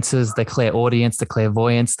clairsenses, the clairaudience, the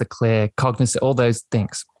clairvoyance, the claircognizance, all those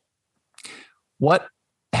things. What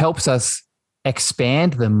helps us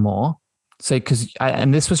expand them more? So,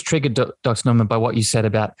 and this was triggered, Dr. Norman, by what you said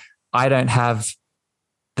about, I don't have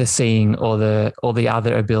the seeing or the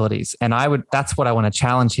other abilities. And that's what I want to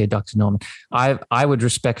challenge here, Dr. Norman. I would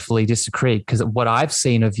respectfully disagree, because what I've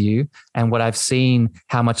seen of you and what I've seen,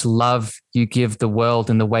 how much love you give the world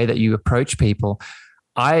and the way that you approach people,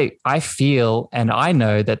 I feel and I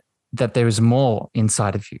know that there is more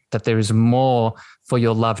inside of you, that there is more for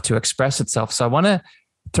your love to express itself. So I want to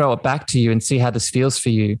throw it back to you and see how this feels for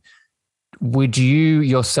you. Would you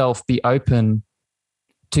yourself be open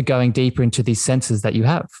to going deeper into these senses that you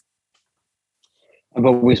have? I've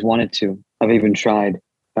always wanted to. I've even tried.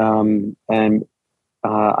 The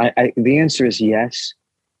answer is yes.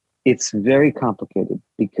 It's very complicated,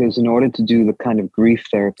 because in order to do the kind of grief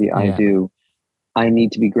therapy I do, I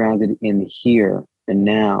need to be grounded in here and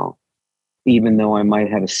now, even though I might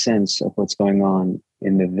have a sense of what's going on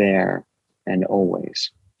in the there and always.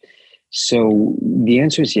 So the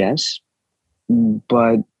answer is yes,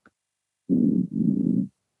 but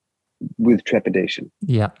with trepidation.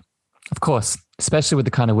 Yeah, of course, especially with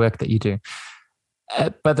the kind of work that you do.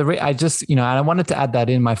 But I wanted to add that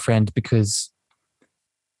in, my friend, because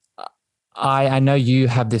I know you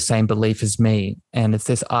have the same belief as me, and it's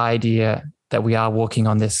this idea that we are walking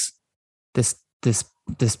on this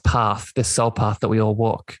path, this soul path that we all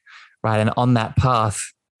walk, right? And on that path,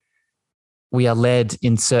 we are led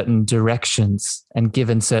in certain directions and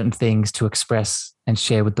given certain things to express and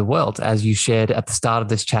share with the world, as you shared at the start of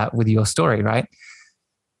this chat with your story, right?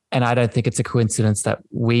 And I don't think it's a coincidence that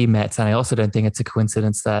we met. And I also don't think it's a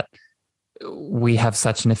coincidence that we have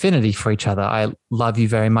such an affinity for each other. I love you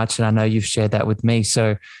very much, and I know you've shared that with me.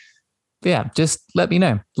 So yeah, just let me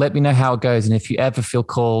know. Let me know how it goes. And if you ever feel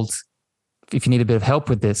called, if you need a bit of help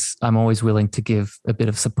with this, I'm always willing to give a bit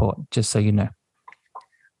of support, just so you know.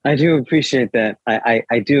 I do appreciate that.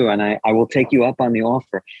 I do. And I will take you up on the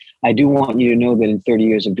offer. I do want you to know that in 30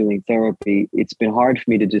 years of doing therapy, it's been hard for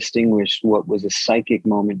me to distinguish what was a psychic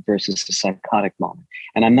moment versus a psychotic moment.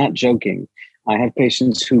 And I'm not joking. I have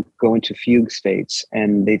patients who go into fugue states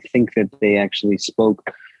and they think that they actually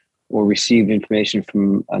spoke or received information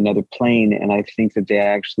from another plane. And I think that they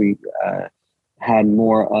actually had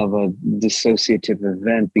more of a dissociative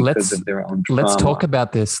event because of their own trauma. Let's talk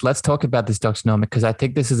about this, Dr. Norman, because I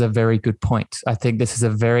think this is a very good point. I think this is a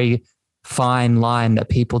very fine line that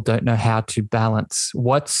people don't know how to balance.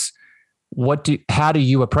 How do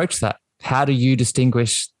you approach that? How do you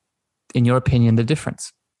distinguish, in your opinion, the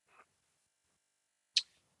difference?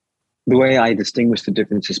 The way I distinguish the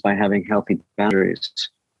difference is by having healthy boundaries.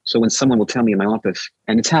 So when someone will tell me in my office,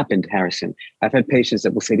 and it's happened, Harrison, I've had patients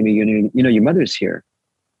that will say to me, you know, your mother's here.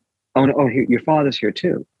 Oh, no, your father's here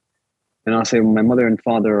too. And I'll say, well, my mother and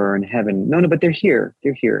father are in heaven. No, but they're here.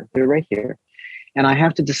 They're here. They're right here. And I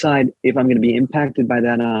have to decide if I'm going to be impacted by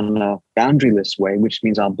that on a boundaryless way, which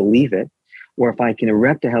means I'll believe it, or if I can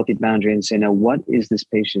erect a healthy boundary and say, now, what is this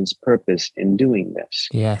patient's purpose in doing this?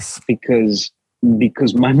 Yes. Because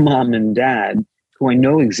my mom and dad, who I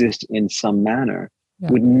know exist in some manner,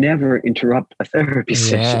 would never interrupt a therapy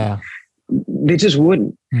session. They just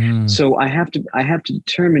wouldn't. So I have to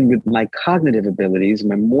determine with my cognitive abilities,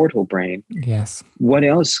 my mortal brain, yes, what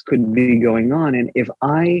else could be going on. And if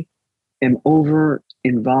I am over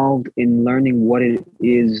involved in learning what it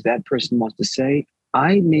is that person wants to say,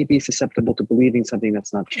 I may be susceptible to believing something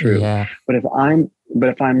that's not true. Yeah. But if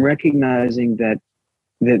I'm recognizing that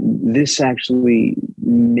this actually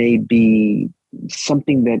may be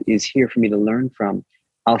something that is here for me to learn from,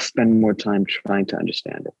 I'll spend more time trying to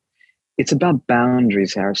understand it. It's about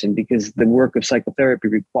boundaries, Harrison, because the work of psychotherapy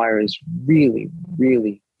requires really,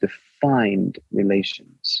 really defined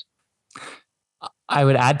relations. I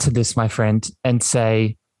would add to this, my friend, and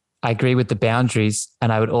say, I agree with the boundaries.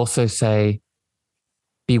 And I would also say,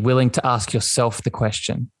 be willing to ask yourself the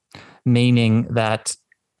question, meaning that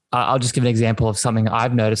I'll just give an example of something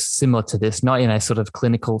I've noticed similar to this, not in a sort of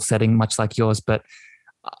clinical setting, much like yours, but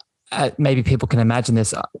maybe people can imagine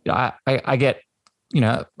this. I get,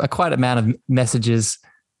 a quite amount of messages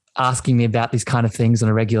asking me about these kind of things on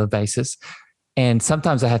a regular basis. And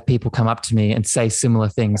sometimes I have people come up to me and say similar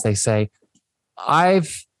things. They say,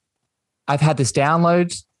 I've had this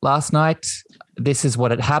download last night. This is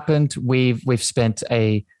what had happened. We've spent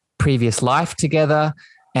a previous life together.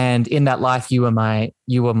 And in that life, you were my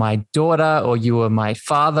daughter, or you were my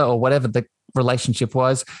father, or whatever the relationship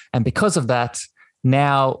was. And because of that,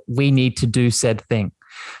 now we need to do said thing.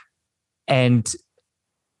 And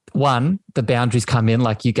one, the boundaries come in,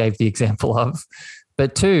 like you gave the example of.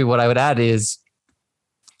 But two, what I would add is,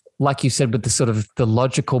 like you said, with the sort of the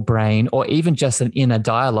logical brain, or even just an inner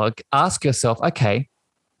dialogue, ask yourself, okay,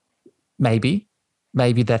 maybe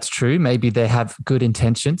that's true. Maybe they have good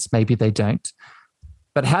intentions. Maybe they don't.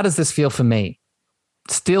 But how does this feel for me?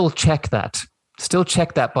 Still check that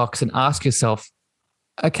box and ask yourself,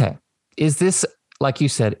 okay, is this, like you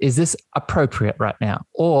said, is this appropriate right now?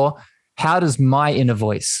 Or how does my inner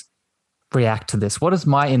voice react to this? What is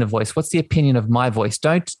my inner voice? What's the opinion of my voice?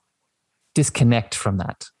 Don't disconnect from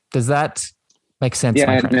that. Does that make sense?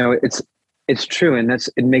 Yeah, no, it's true. And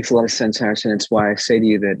it makes a lot of sense, Harrison. It's why I say to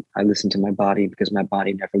you that I listen to my body, because my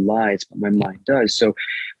body never lies, but my mind does. So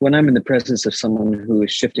when I'm in the presence of someone who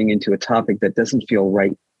is shifting into a topic that doesn't feel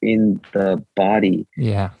right in the body,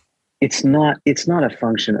 it's not a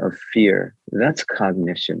function of fear. That's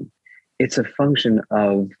cognition. It's a function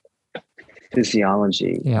of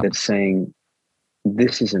physiology that's saying,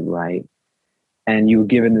 this isn't right. And you've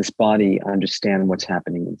given this body understand what's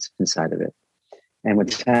happening inside of it. And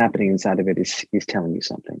what's happening inside of it is telling you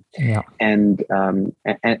something. Yeah. And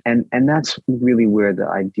that's really where the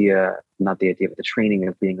idea, not the idea, but the training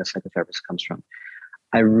of being a psychotherapist comes from.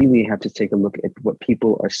 I really have to take a look at what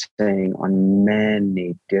people are saying on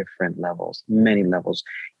many different levels, many levels.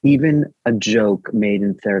 Even a joke made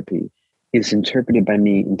in therapy is interpreted by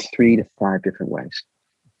me in 3 to 5 different ways.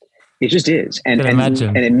 It just is. And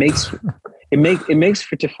it makes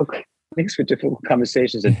for difficult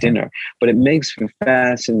conversations at dinner, but it makes for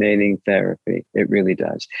fascinating therapy. It really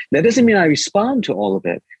does. That doesn't mean I respond to all of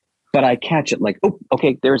it, but I catch it like, oh,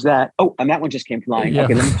 okay, there's that. Oh, and that one just came flying. Yeah.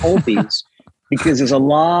 Okay, let me hold these, because there's a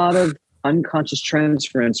lot of unconscious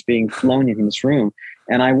transference being flown in this room.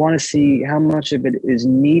 And I want to see how much of it is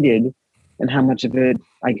needed and how much of it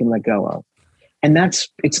I can let go of. And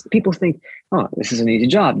people think, oh, this is an easy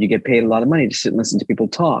job. You get paid a lot of money to sit and listen to people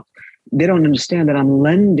talk. They don't understand that I'm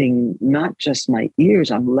lending not just my ears,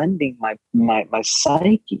 I'm lending my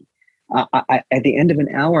psyche. At the end of an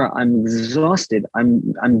hour, I'm exhausted.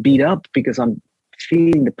 I'm beat up because I'm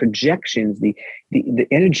feeling the projections, the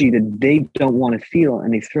energy that they don't want to feel,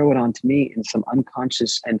 and they throw it onto me in some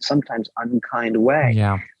unconscious and sometimes unkind way.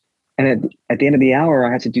 Yeah. And at the end of the hour,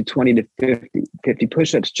 I have to do 20 to 50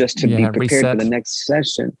 push-ups just to be prepared for the next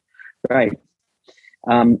session. Right.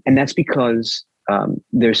 And that's because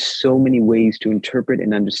there's so many ways to interpret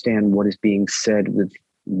and understand what is being said with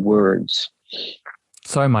words.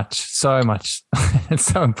 So much. It's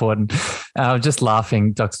so important. I was just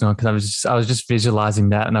laughing, Dr. Norman, because I was just visualizing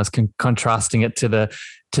that, and I was contrasting it to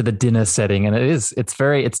the dinner setting. And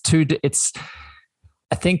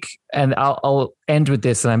I think, and I'll end with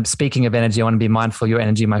this, and I'm speaking of energy. I want to be mindful of your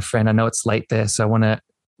energy, my friend. I know it's late there, so I want to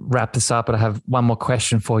wrap this up, but I have one more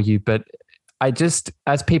question for you. But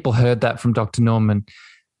as people heard that from Dr. Norman,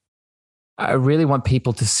 I really want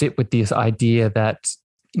people to sit with this idea that,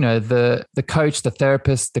 the coach, the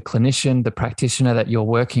therapist, the clinician, the practitioner that you're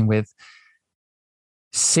working with,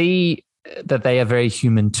 see that they are very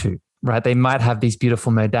human too, right? They might have these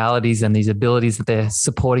beautiful modalities and these abilities that they're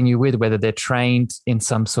supporting you with, whether they're trained in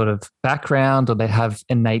some sort of background or they have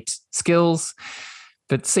innate skills,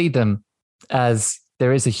 but see them as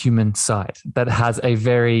there is a human side that has a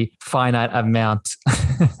very finite amount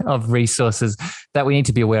of resources that we need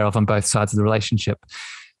to be aware of on both sides of the relationship.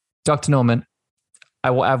 Dr. Norman,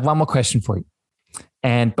 I have one more question for you.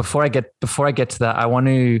 And before I get to that, I want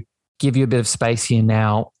to give you a bit of space here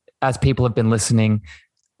now. As people have been listening,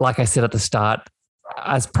 like I said at the start,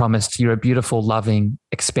 as promised, you're a beautiful, loving,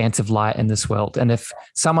 expansive light in this world. And if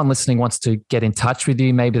someone listening wants to get in touch with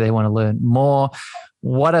you, maybe they want to learn more,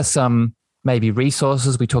 what are some maybe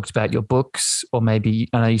resources? We talked about your books, or maybe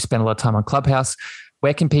I know you spend a lot of time on Clubhouse.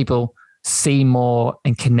 Where can people see more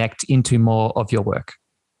and connect into more of your work?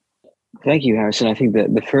 Thank you, Harrison. I think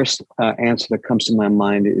that the first answer that comes to my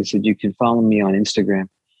mind is that you can follow me on Instagram.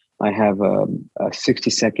 I have a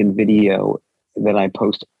 60-second video that I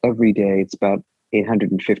post every day. It's about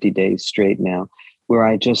 850 days straight now, where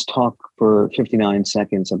I just talk for 59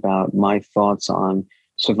 seconds about my thoughts on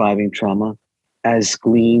surviving trauma as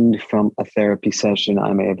gleaned from a therapy session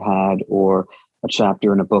I may have had, or a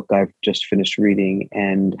chapter in a book I've just finished reading,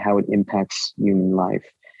 and how it impacts human life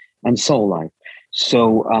and soul life.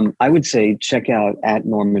 So I would say check out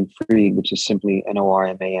 @Norman Fried, which is simply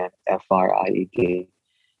NORMANFRIED.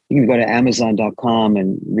 You can go to Amazon.com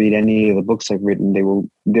and read any of the books I've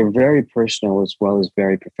written. They're very personal as well as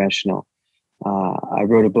very professional. I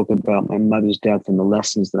wrote a book about my mother's death and the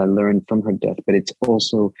lessons that I learned from her death, but it's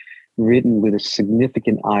also written with a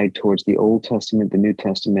significant eye towards the Old Testament, the New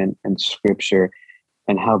Testament, and Scripture,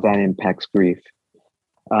 and how that impacts grief.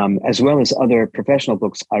 As well as other professional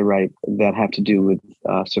books I write that have to do with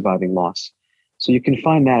surviving loss. So you can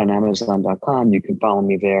find that on Amazon.com. You can follow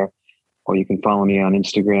me there, or you can follow me on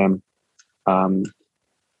Instagram.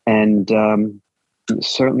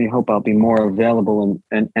 Certainly hope I'll be more available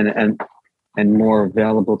and more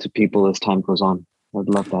available to people as time goes on. I'd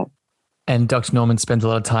love that. And Dr. Norman spends a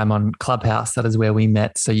lot of time on Clubhouse. That is where we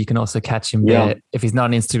met. So you can also catch him there. If he's not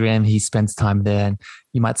on Instagram, he spends time there, and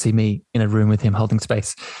you might see me in a room with him holding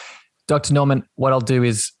space. Dr. Norman, what I'll do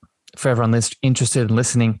is, for everyone interested in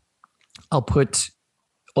listening, I'll put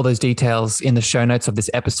all those details in the show notes of this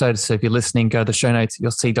episode. So if you're listening, go to the show notes.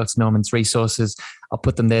 You'll see Dr. Norman's resources. I'll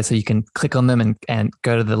put them there so you can click on them and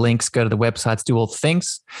go to the links, go to the websites, do all the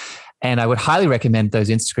things. And I would highly recommend those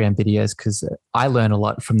Instagram videos because I learn a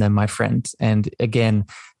lot from them, my friend. And again,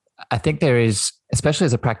 I think there is, especially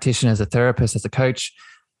as a practitioner, as a therapist, as a coach,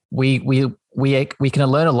 we can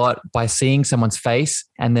learn a lot by seeing someone's face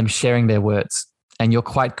and them sharing their words. And you're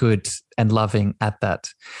quite good and loving at that.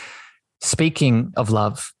 Speaking of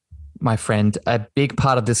love, my friend, a big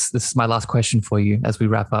part of this is my last question for you as we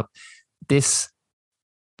wrap up.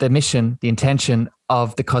 The mission, the intention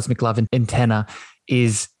of the Cosmic Love Antenna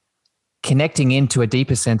is connecting into a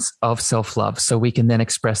deeper sense of self-love so we can then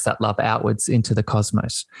express that love outwards into the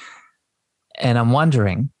cosmos. And I'm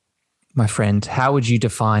wondering, my friend, how would you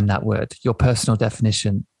define that word, your personal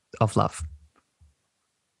definition of love?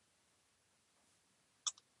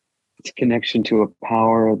 It's a connection to a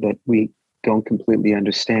power that we don't completely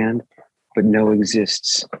understand, but know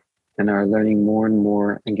exists and are learning more and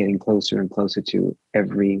more and getting closer and closer to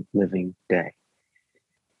every living day.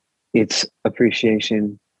 It's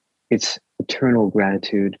appreciation. It's eternal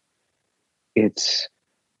gratitude. It's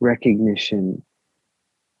recognition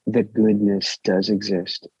that goodness does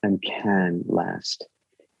exist and can last.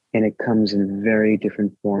 And it comes in very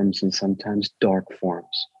different forms and sometimes dark forms,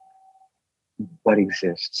 but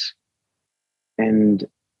exists. And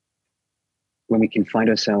when we can find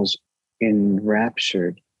ourselves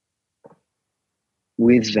enraptured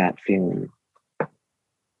with that feeling,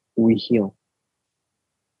 we heal.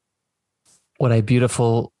 What a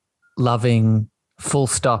beautiful, loving full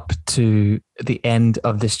stop to the end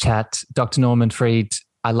of this chat. Dr. Norman Fried,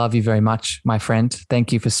 I love you very much, my friend.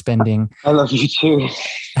 Thank you for spending. I love you too.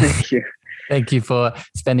 Thank you. Thank you for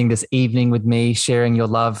spending this evening with me, sharing your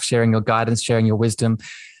love, sharing your guidance, sharing your wisdom.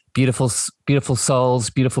 Beautiful, beautiful souls,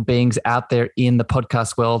 beautiful beings out there in the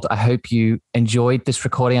podcast world. I hope you enjoyed this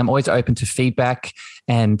recording. I'm always open to feedback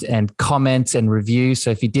and comments and reviews.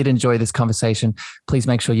 So if you did enjoy this conversation, please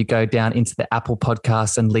make sure you go down into the Apple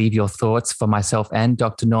Podcasts and leave your thoughts for myself and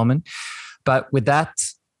Dr. Norman. But with that,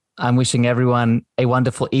 I'm wishing everyone a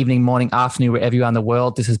wonderful evening, morning, afternoon, wherever you are in the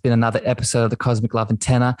world. This has been another episode of the Cosmic Love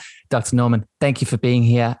Antenna. Dr. Norman, thank you for being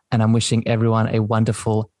here, and I'm wishing everyone a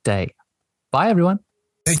wonderful day. Bye, everyone.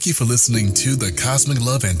 Thank you for listening to the Cosmic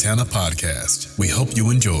Love Antenna podcast. We hope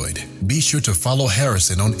you enjoyed. Be sure to follow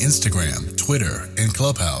Harrison on Instagram, Twitter, and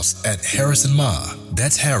Clubhouse at Harrison Ma.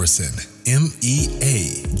 That's Harrison,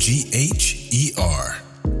 MEAGHER.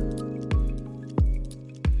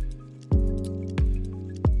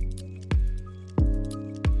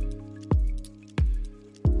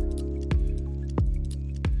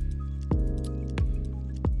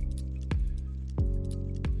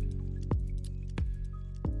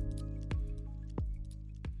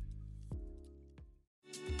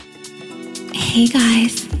 Hey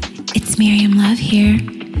guys, it's Miriam Love here.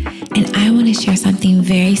 and I want to share something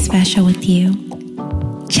very special with you.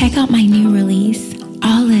 Check out my new release,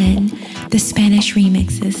 All In, the Spanish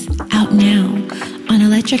remixes, out now on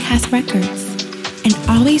Electric House Records. And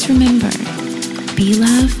always remember, be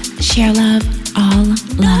love, share love, all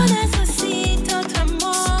love.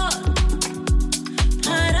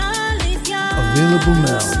 Available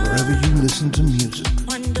now wherever you listen to music.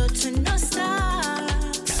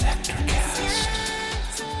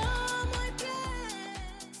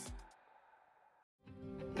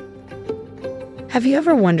 Have you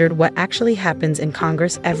ever wondered what actually happens in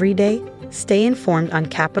Congress every day? Stay informed on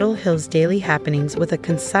Capitol Hill's daily happenings with a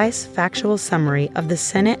concise, factual summary of the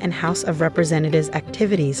Senate and House of Representatives'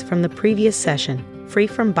 activities from the previous session, free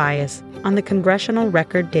from bias, on the Congressional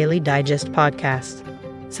Record Daily Digest podcast.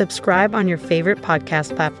 Subscribe on your favorite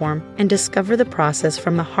podcast platform and discover the process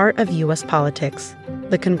from the heart of U.S. politics.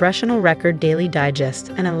 The Congressional Record Daily Digest,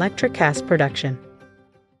 an Electric Cast production.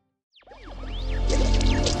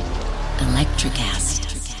 Electricast.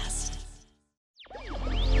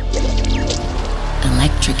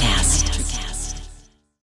 Electricast.